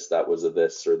wasn't this, that was a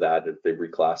this or that, if they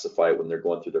reclassify it when they're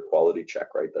going through their quality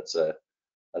check, right? That's a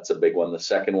big one. The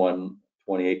second one,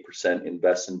 28%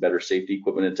 invest in better safety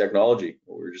equipment and technology,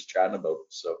 what we were just chatting about.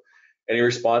 So any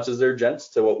responses there, gents,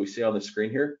 to what we see on the screen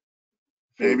here?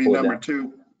 Maybe number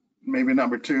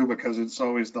two, because it's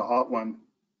always the hot one,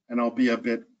 and I'll be a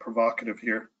bit provocative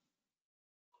here.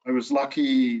 I was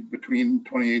lucky between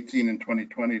 2018 and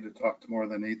 2020 to talk to more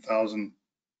than 8,000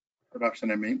 production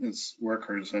and maintenance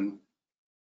workers, and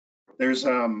there's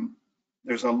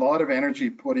there's a lot of energy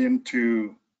put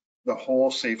into the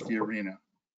whole safety arena.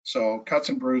 So cuts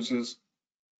and bruises,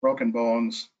 broken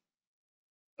bones,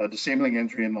 disabling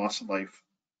injury, and loss of life.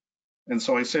 And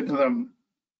so I said to them,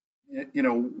 you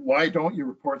know, why don't you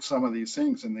report some of these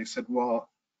things? And they said, well,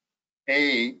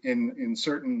 in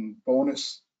certain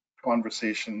bonus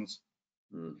conversations,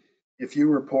 if you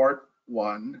report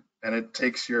one and it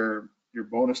takes your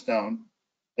bonus down,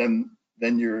 then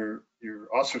you're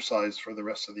ostracized for the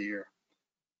rest of the year.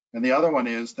 And the other one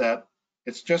is that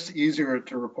it's just easier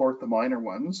to report the minor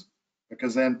ones,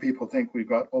 because then people think we've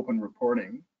got open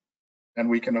reporting and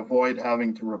we can avoid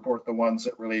having to report the ones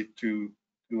that relate to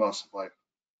loss of life.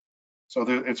 So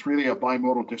it's really a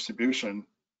bimodal distribution.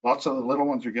 Lots of the little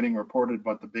ones are getting reported,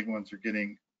 but the big ones are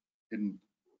getting hidden.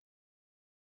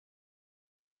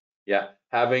 Yeah,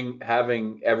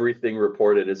 having everything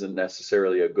reported isn't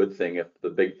necessarily a good thing if the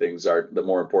big things aren't, the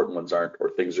more important ones aren't, or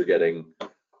things are getting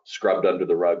scrubbed under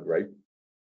the rug, right?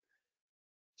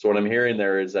 So what I'm hearing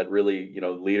there is that really, you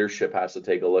know, leadership has to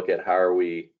take a look at how are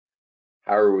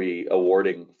we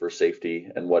awarding for safety,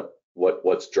 and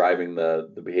what's driving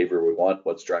the behavior we want,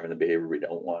 what's driving the behavior we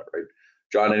don't want, right?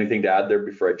 John, anything to add there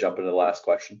before I jump into the last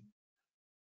question?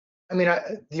 I mean,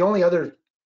 the only other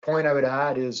point I would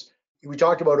add is we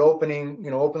talked about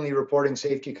openly reporting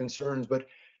safety concerns, but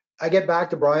I get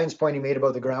back to Brian's point he made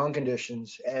about the ground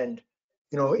conditions. And,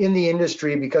 you know, in the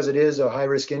industry, because it is a high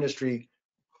risk industry,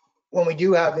 when we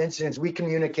do have incidents, we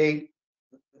communicate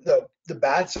the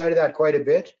bad side of that quite a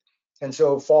bit. And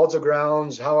so faults of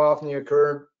grounds, how often they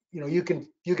occur, you know, you can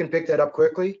pick that up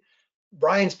quickly.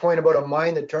 Brian's point about a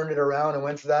mine that turned it around and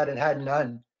went for that and had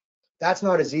none, that's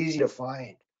not as easy to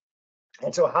find.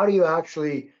 And so how do you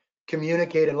actually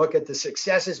communicate and look at the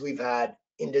successes we've had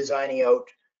in designing out,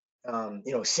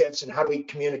 you know, SIFs, and how do we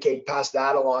communicate, pass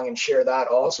that along and share that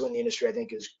also in the industry, I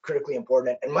think is critically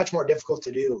important and much more difficult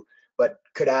to do, but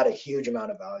could add a huge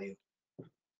amount of value.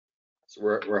 So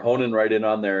we're honing right in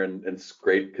on there, and it's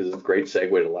great because it's a great segue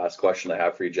to the last question I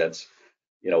have for you, gents.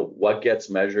 You know, what gets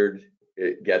measured,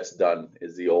 it gets done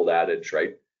is the old adage,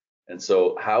 right? And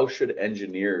so how should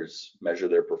engineers measure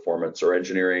their performance, or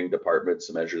engineering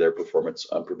departments measure their performance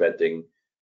on preventing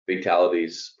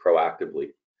fatalities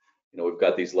proactively? You know, we've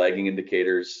got these lagging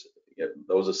indicators. You know,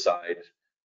 those aside,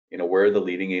 you know, where are the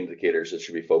leading indicators that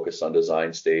should be focused on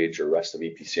design stage or rest of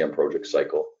EPCM project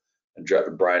cycle? And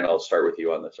Brian, I'll start with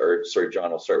you on this, or sorry,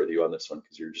 John, I'll start with you on this one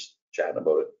because you're just chatting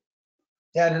about it.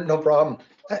 Yeah, no problem.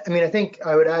 I mean, I think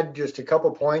I would add just a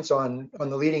couple points on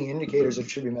the leading indicators that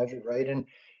should be measured, right?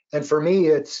 And for me,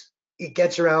 it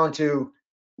gets around to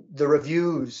the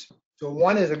reviews. So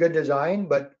one is a good design,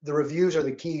 but the reviews are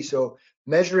the key. So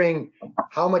measuring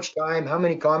how much time, how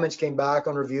many comments came back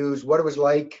on reviews, what it was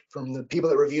like from the people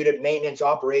that reviewed it, maintenance,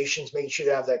 operations, making sure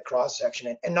to have that cross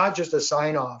section, and not just a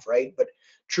sign off, right? But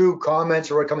true comments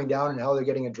are coming down and how they're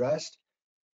getting addressed.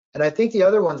 And I think the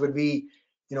other ones would be,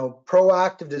 you know,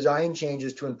 proactive design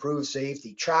changes to improve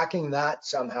safety. Tracking that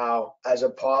somehow as a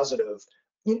positive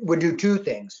would do two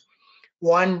things.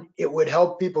 One, it would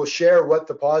help people share what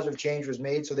the positive change was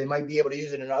made, so they might be able to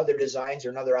use it in other designs or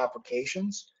in other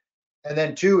applications. And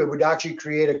then two, it would actually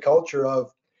create a culture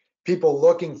of people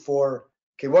looking for,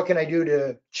 okay, what can I do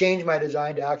to change my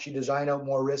design to actually design out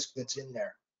more risk that's in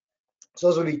there? So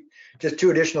those would be just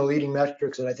two additional leading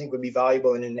metrics that I think would be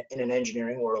valuable in an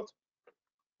engineering world.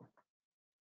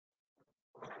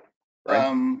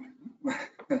 Again,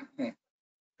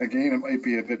 it might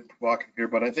be a bit provocative here,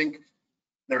 but I think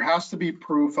there has to be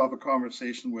proof of a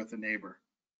conversation with a neighbor.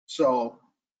 So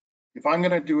if I'm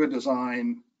going to do a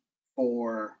design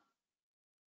for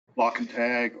block and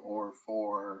tag or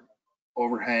for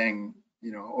overhang,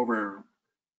 you know,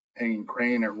 overhanging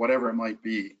crane or whatever it might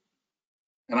be,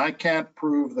 and I can't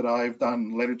prove that I've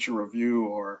done literature review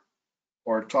or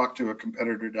talked to a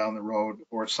competitor down the road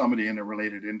or somebody in a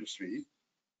related industry,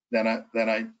 then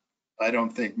I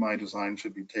don't think my design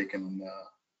should be taken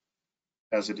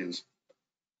as it is.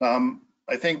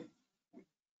 I think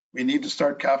we need to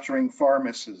start capturing far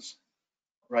misses,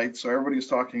 right? So everybody's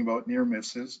talking about near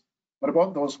misses. What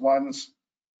about those ones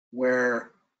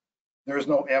where there's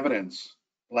no evidence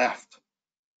left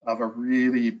of a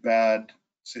really bad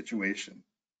situation?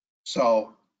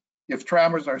 So if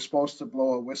trammers are supposed to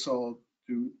blow a whistle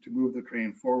to move the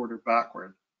crane forward or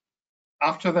backward,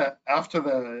 after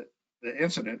the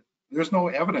incident, there's no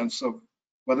evidence of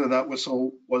whether that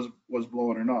whistle was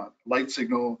blown or not. Light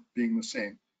signal being the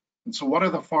same. And so what are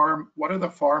the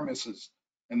far misses?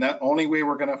 And that only way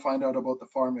we're going to find out about the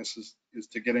far misses is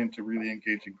to get into really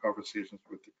engaging conversations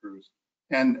with the crews.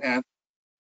 And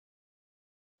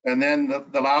then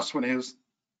the last one is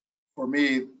for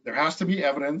me, there has to be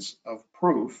evidence of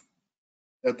proof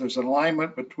that there's an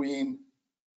alignment between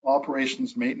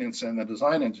operations, maintenance, and the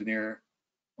design engineer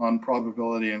on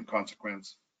probability and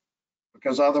consequence,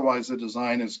 because otherwise the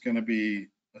design is going to be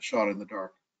a shot in the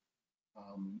dark.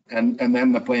 And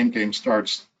then the blame game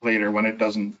starts later when it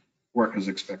doesn't work as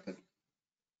expected.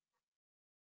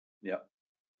 Yeah.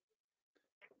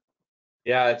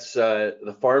 Yeah, it's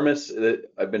the pharmacist.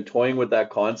 I've been toying with that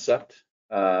concept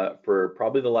for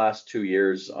probably the last 2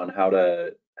 years on how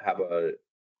to have a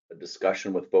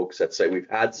discussion with folks that say we've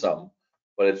had some,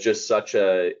 but it's just such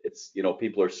a, it's, you know,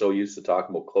 people are so used to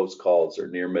talking about close calls or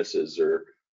near misses or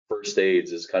first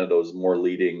aids as kind of those more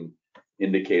leading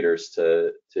indicators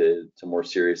to more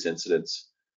serious incidents.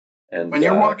 And when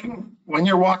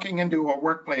you're walking into a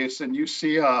workplace and you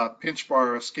see a pinch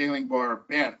bar, a scaling bar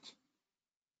bent,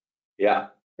 yeah,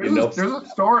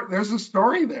 there's a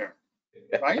story there,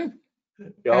 right?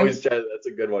 You always try. That's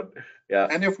a good one. Yeah.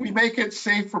 And if we make it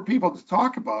safe for people to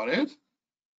talk about it,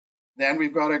 then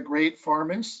we've got a great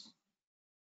pharmacist.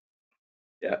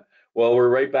 Yeah. Well, we're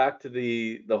right back to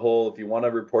the whole, if you want a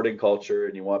reporting culture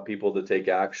and you want people to take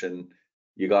action,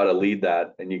 you got to lead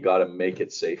that and you got to make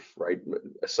it safe, right?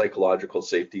 Psychological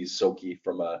safety is so key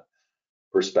from a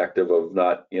perspective of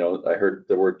not, you know, I heard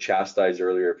the word chastise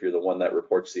earlier if you're the one that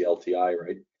reports the LTI,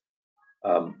 right?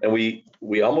 And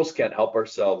we almost can't help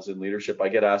ourselves in leadership. I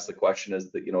get asked the question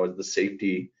as the, you know, as the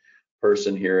safety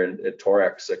person here at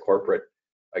Torex at corporate,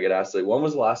 I get asked, like, when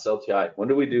was the last LTI? When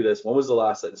did we do this? When was the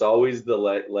last? It's always the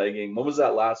lagging. When was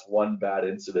that last one bad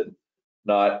incident?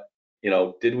 Not, you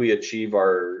know, did we achieve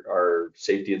our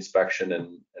safety inspection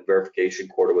and verification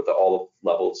quota with all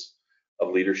levels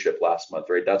of leadership last month,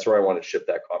 right? That's where I want to shift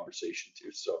that conversation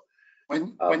to. So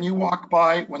when you walk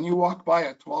by a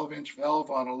 12-inch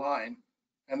valve on a line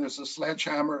and there's a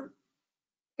sledgehammer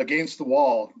against the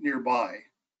wall nearby,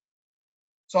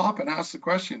 stop and ask the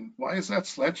question, why is that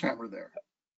sledgehammer there?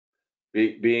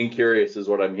 Being curious is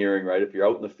what I'm hearing, right? If you're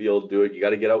out in the field, do it. You got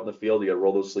to get out in the field. You got to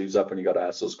roll those sleeves up and you got to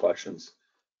ask those questions.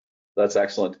 That's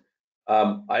excellent.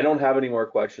 I don't have any more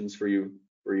questions for you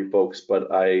folks,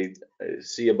 but I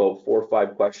see about 4 or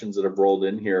 5 questions that have rolled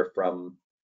in here from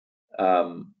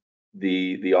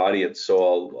the audience.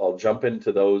 So I'll jump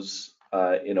into those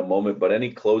in a moment. But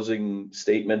any closing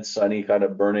statements, any kind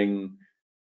of burning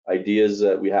ideas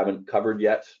that we haven't covered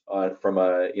yet from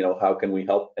a, you know, how can we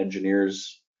help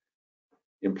engineers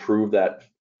improve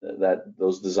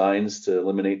those designs to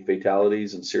eliminate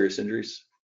fatalities and serious injuries?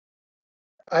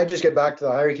 I just get back to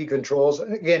the hierarchy controls.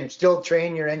 Again, still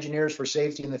train your engineers for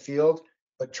safety in the field,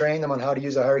 but train them on how to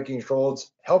use the hierarchy controls.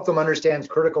 Help them understand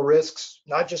critical risks,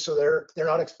 not just so they're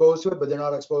not exposed to it, but they're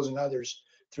not exposing others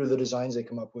through the designs they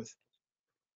come up with.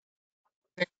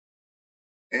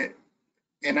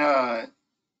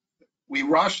 We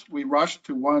rushed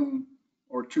to 1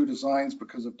 or 2 designs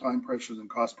because of time pressures and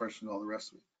cost pressures and all the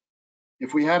rest of it.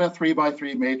 If we had a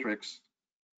 3x3 matrix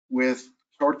with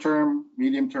short-term,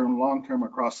 medium-term, long-term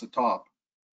across the top,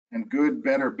 and good,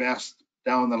 better, best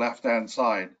down the left-hand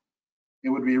side, it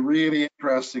would be really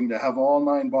interesting to have all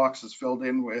 9 boxes filled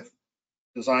in with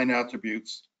design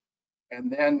attributes,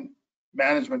 and then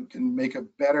management can make a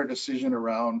better decision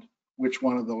around which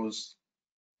one of those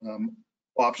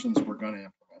options we're going to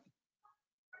implement.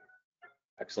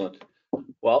 Excellent.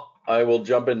 Well, I will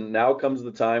jump in. Now comes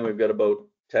the time. We've got about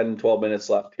 10, 12 minutes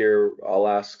left here. I'll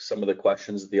ask some of the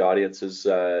questions that the audience has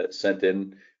sent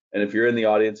in. And if you're in the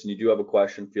audience and you do have a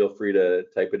question, feel free to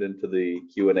type it into the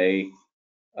Q&A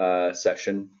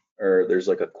session, or there's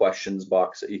like a questions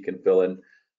box that you can fill in.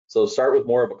 So start with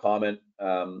more of a comment.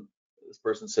 This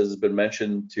person says it's been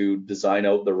mentioned to design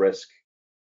out the risk.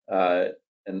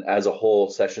 And as a whole,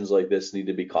 sessions like this need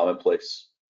to be commonplace.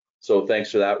 So thanks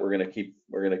for that. We're going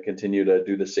to continue to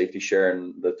do the safety share,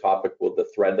 and the topic with the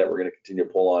thread that we're going to continue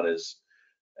to pull on is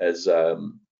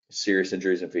serious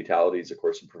injuries and fatalities, of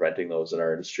course, and preventing those in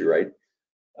our industry, right?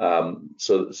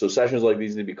 So sessions like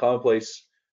these need to be commonplace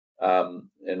and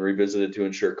revisited to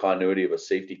ensure continuity of a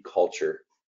safety culture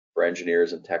for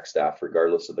engineers and tech staff,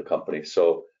 regardless of the company.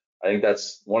 So I think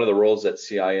that's one of the roles that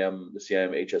the CIM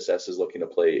HSS is looking to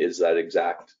play, is that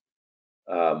exact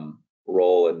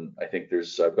role. And I think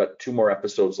I've got 2 more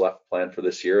episodes left planned for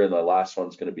this year, and the last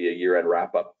one's going to be a year-end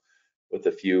wrap-up with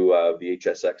a few of the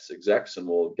HSX execs, and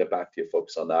we'll get back to you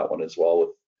folks on that one as well with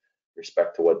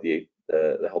respect to what the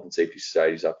Health and Safety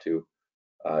Society is up to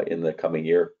in the coming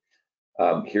year.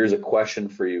 Here's a question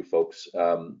for you folks.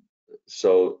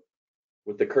 So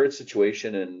with the current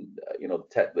situation and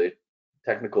the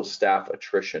technical staff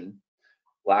attrition,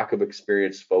 lack of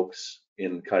experienced folks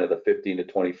in kind of the 15 to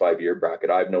 25 year bracket,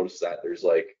 I've noticed that there's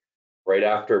like right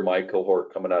after my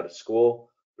cohort coming out of school,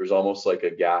 there's almost like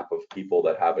a gap of people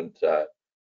that haven't,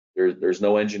 there's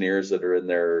no engineers that are in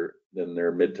their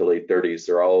mid to late 30s.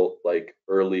 They're all like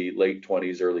late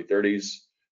 20s, early 30s,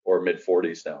 or mid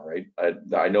 40s now, right?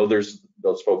 I know there's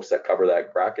those folks that cover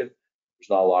that bracket. There's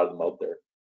not a lot of them out there,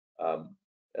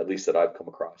 at least that I've come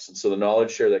across. And so the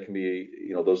knowledge share that can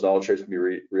be, those knowledge shares can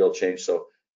be real change. So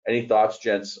any thoughts,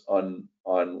 gents, on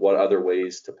what other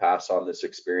ways to pass on this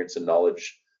experience and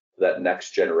knowledge to that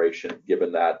next generation,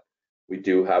 given that we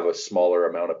do have a smaller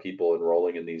amount of people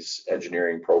enrolling in these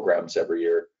engineering programs every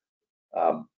year,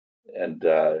 and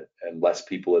less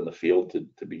people in the field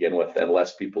to begin with, and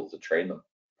less people to train them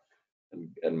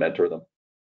and mentor them.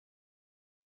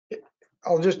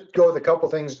 I'll just go with a couple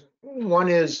things. One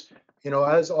is,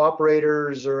 as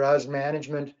operators or as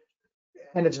management,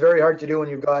 and it's very hard to do when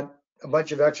you've got a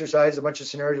bunch of exercise, a bunch of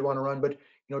scenarios you want to run, but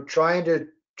trying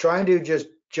to just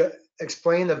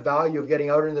explain the value of getting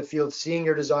out in the field, seeing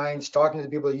your designs, talking to the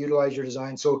people that utilize your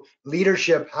design. So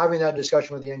leadership, having that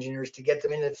discussion with the engineers to get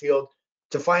them in the field,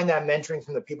 to find that mentoring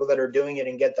from the people that are doing it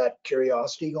and get that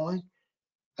curiosity going.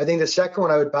 I think the second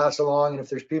one I would pass along, and if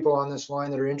there's people on this line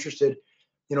that are interested,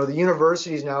 the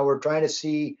universities now, we're trying to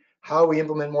see how we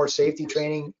implement more safety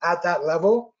training at that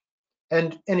level.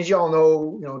 And as you all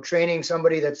know, training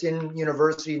somebody that's in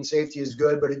university and safety is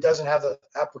good, but it doesn't have the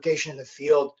application in the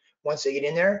field once they get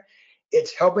in there.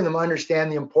 It's helping them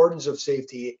understand the importance of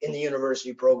safety in the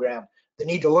university program. They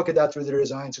need to look at that through their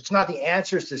design. So it's not the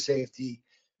answers to safety,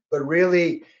 but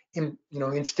really,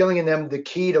 instilling in them the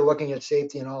key to looking at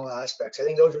safety in all aspects. I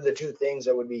think those are the two things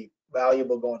that would be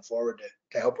valuable going forward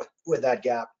to help with that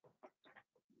gap.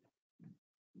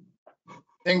 I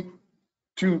think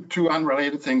two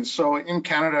unrelated things. So in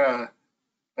Canada,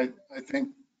 I think,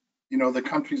 the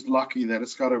country's lucky that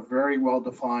it's got a very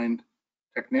well-defined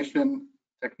technician,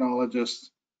 technologist,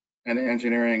 and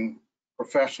engineering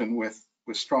profession with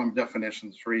strong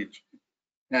definitions for each.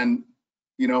 And,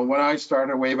 when I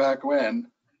started way back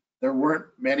when, there weren't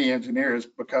many engineers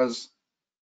because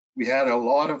we had a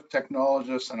lot of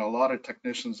technologists and a lot of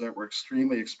technicians that were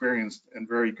extremely experienced and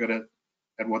very good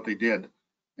at what they did.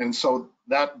 And so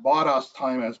that bought us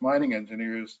time as mining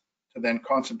engineers to then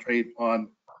concentrate on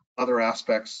other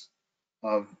aspects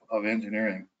of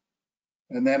engineering.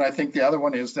 And then I think the other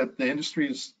one is that the industry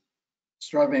is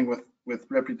struggling with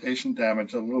reputation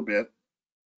damage a little bit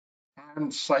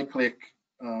and cyclic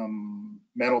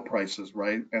metal prices,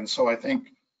 right? And so I think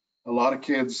a lot of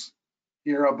kids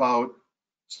hear about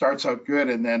starts out good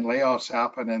and then layoffs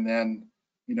happen, and then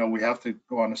we have to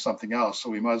go on to something else. So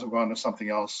we might as well go on to something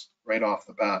else right off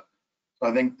the bat. So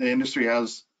I think the industry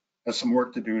has some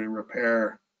work to do to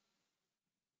repair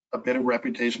a bit of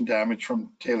reputation damage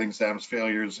from tailings dams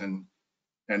failures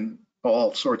and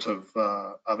all sorts of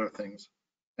other things.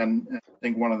 And I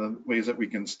think one of the ways that we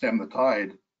can stem the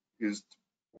tide is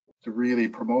to really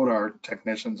promote our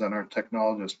technicians and our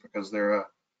technologists, because they're a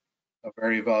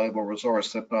very valuable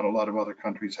resource that not a lot of other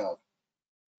countries have.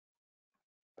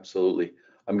 Absolutely.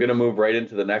 I'm going to move right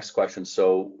into the next question.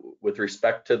 So with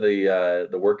respect to the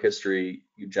work history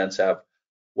you gents have,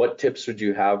 what tips would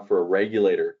you have for a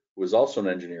regulator who is also an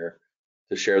engineer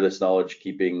to share this knowledge,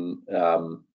 keeping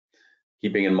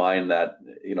in mind that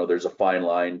there's a fine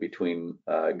line between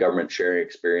government sharing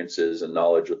experiences and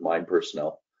knowledge with mine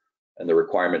personnel, and the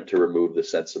requirement to remove the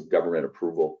sense of government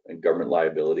approval and government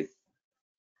liability?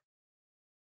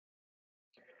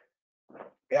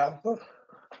 Yeah,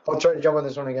 I'll try to jump on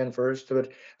this one again first.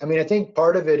 But I mean, I think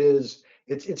part of it is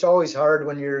it's always hard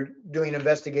when you're doing an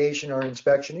investigation or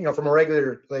inspection, from a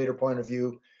regulator point of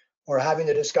view, or having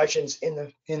the discussions in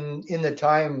the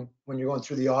time when you're going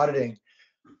through the auditing.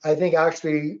 I think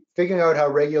actually figuring out how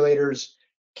regulators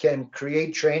can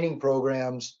create training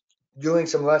programs, doing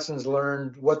some lessons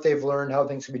learned, what they've learned, how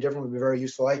things can be different would be very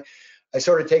useful. I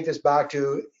sort of take this back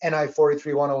to NI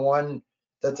 43-101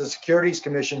 that the Securities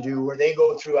Commission do, where they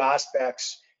go through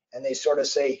aspects and they sort of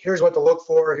say, here's what to look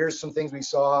for, here's some things we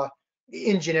saw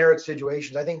in generic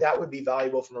situations. I think that would be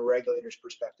valuable from a regulator's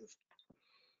perspective.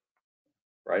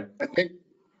 Right. I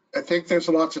think there's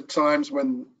lots of times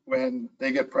when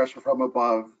they get pressure from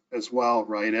above as well,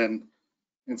 right? And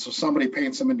so somebody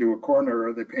paints them into a corner,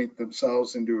 or they paint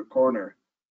themselves into a corner.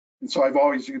 And so I've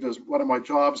always used as one of my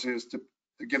jobs is to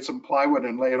get some plywood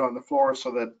and lay it on the floor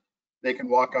so that they can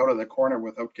walk out of the corner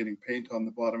without getting paint on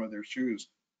the bottom of their shoes.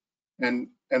 And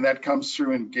that comes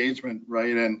through engagement,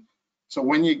 right? And so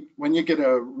when you get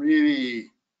a really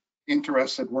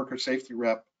interested worker safety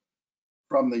rep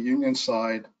from the union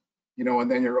side,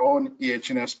 and then your own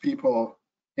EH&S people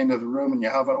into the room, and you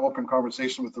have an open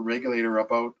conversation with the regulator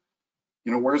about,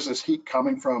 where's this heat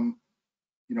coming from,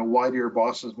 why do your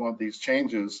bosses want these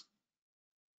changes?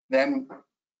 Then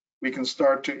we can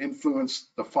start to influence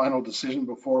the final decision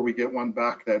before we get one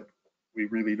back that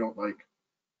we don't like.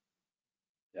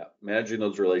 Yeah, managing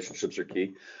those relationships are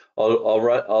key.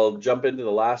 I'll jump into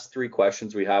the last 3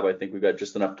 questions we have. I think we've got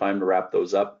just enough time to wrap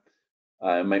those up.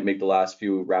 I might make the last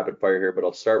few rapid fire here, but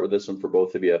I'll start with this one for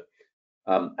both of you.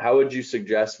 How would you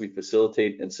suggest we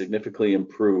facilitate and significantly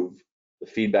improve the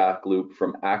feedback loop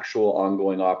from actual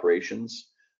ongoing operations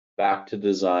back to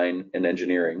design and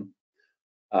engineering?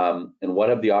 And what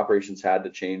have the operations had to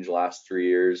change the last 3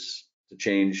 years to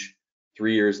change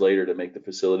 3 years later to make the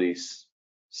facilities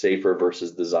safer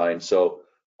versus design? So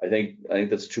I think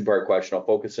that's a 2-part question. I'll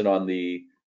focus in on the,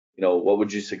 what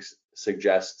would you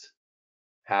suggest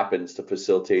happens to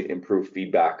facilitate improved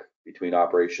feedback between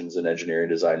operations and engineering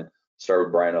design? Start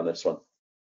with Brian on this one.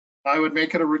 I would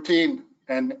make it a routine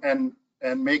and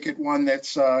make it one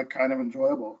that's kind of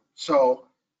enjoyable. So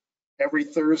every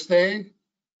Thursday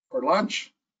for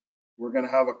lunch, we're going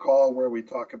to have a call where we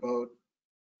talk about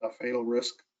a fatal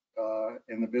risk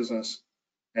in the business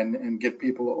and get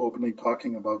people openly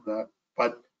talking about that.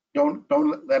 But don't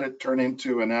let it turn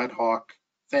into an ad hoc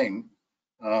thing.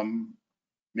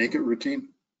 Make it routine.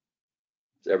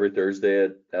 It's every Thursday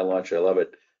at lunch. I love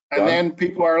it. John? And then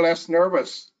people are less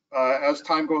nervous as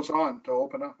time goes on to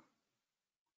open up.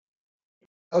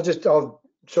 I'll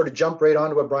sort of jump right on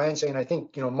to what Brian's saying. I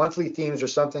think, monthly themes are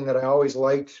something that I always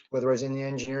liked, whether I was in the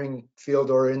engineering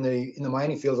field or in the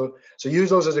mining field. So use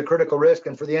those as a critical risk.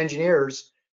 And for the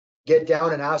engineers, get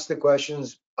down and ask the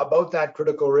questions about that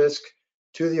critical risk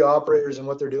to the operators and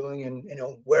what they're doing, and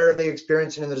where are they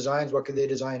experiencing in the designs, what could they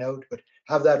design out, but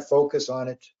have that focus on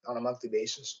it on a monthly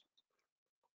basis.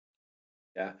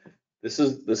 Yeah, this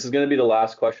is going to be the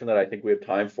last question that I think we have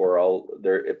time for.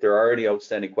 If there are any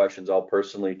outstanding questions, I'll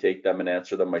personally take them and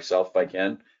answer them myself if I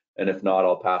can, and if not,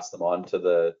 I'll pass them on to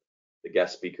the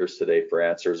guest speakers today for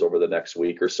answers over the next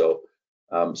week or so.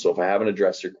 So if I haven't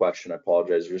addressed your question, I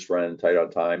apologize. We're just running tight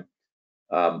on time.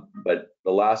 But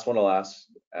the last one I'll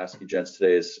ask you gents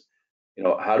today is,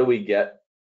 how do we get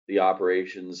the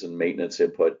operations and maintenance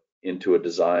input into a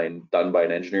design done by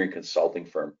an engineering consulting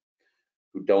firm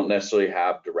who don't necessarily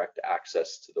have direct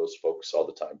access to those folks all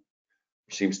the time?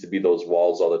 There seems to be those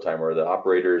walls all the time where the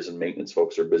operators and maintenance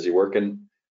folks are busy working,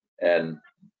 and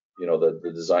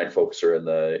the design folks are in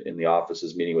the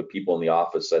offices meeting with people in the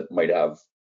office that might have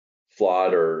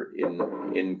flawed or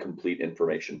incomplete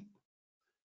information.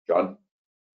 John?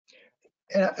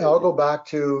 And I'll go back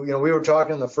to, we were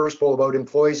talking in the first poll about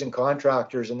employees and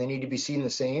contractors, and they need to be seen the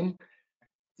same.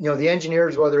 The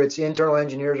engineers, whether it's internal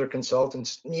engineers or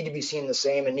consultants, need to be seen the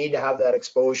same and need to have that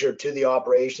exposure to the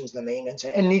operations, the maintenance,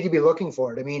 and need to be looking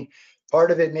for it. I mean,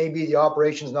 part of it may be the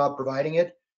operations not providing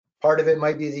it. Part of it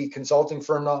might be the consulting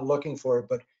firm not looking for it,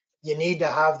 but you need to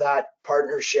have that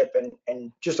partnership.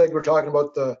 And just like we're talking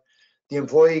about the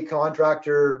employee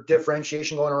contractor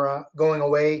differentiation going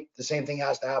away, the same thing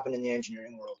has to happen in the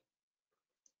engineering world.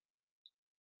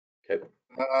 Okay.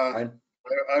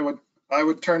 I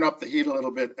would turn up the heat a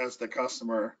little bit as the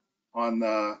customer on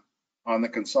the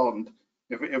consultant.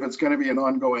 If it's going to be an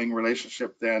ongoing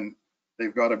relationship, then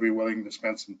they've got to be willing to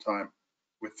spend some time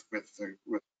with.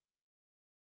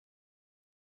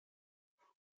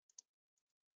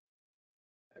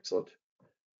 Excellent.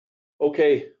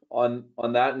 Okay, on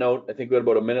that note, I think we have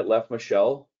about a minute left.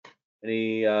 Michelle,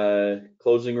 any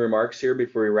closing remarks here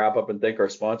before we wrap up and thank our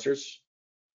sponsors?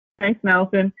 Thanks,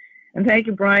 Nelson. And thank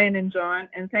you, Brian and John.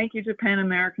 And thank you to Pan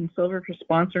American Silver for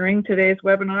sponsoring today's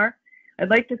webinar. I'd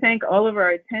like to thank all of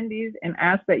our attendees and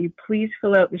ask that you please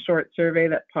fill out the short survey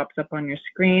that pops up on your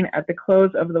screen at the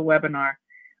close of the webinar.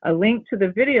 A link to the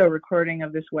video recording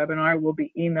of this webinar will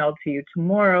be emailed to you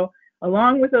tomorrow,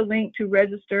 along with a link to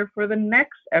register for the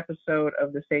next episode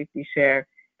of the Safety Share,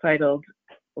 titled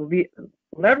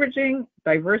Leveraging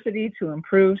Diversity to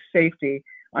Improve Safety,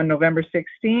 on November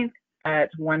 16th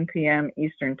at 1 p.m.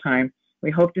 Eastern Time.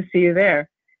 We hope to see you there.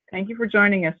 Thank you for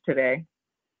joining us today.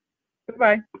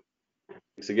 Goodbye.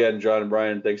 Thanks again, John and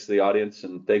Brian. Thanks to the audience,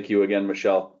 and thank you again,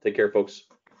 Michelle. Take care, folks.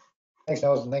 Thanks,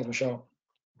 Nelson. Thanks, Michelle.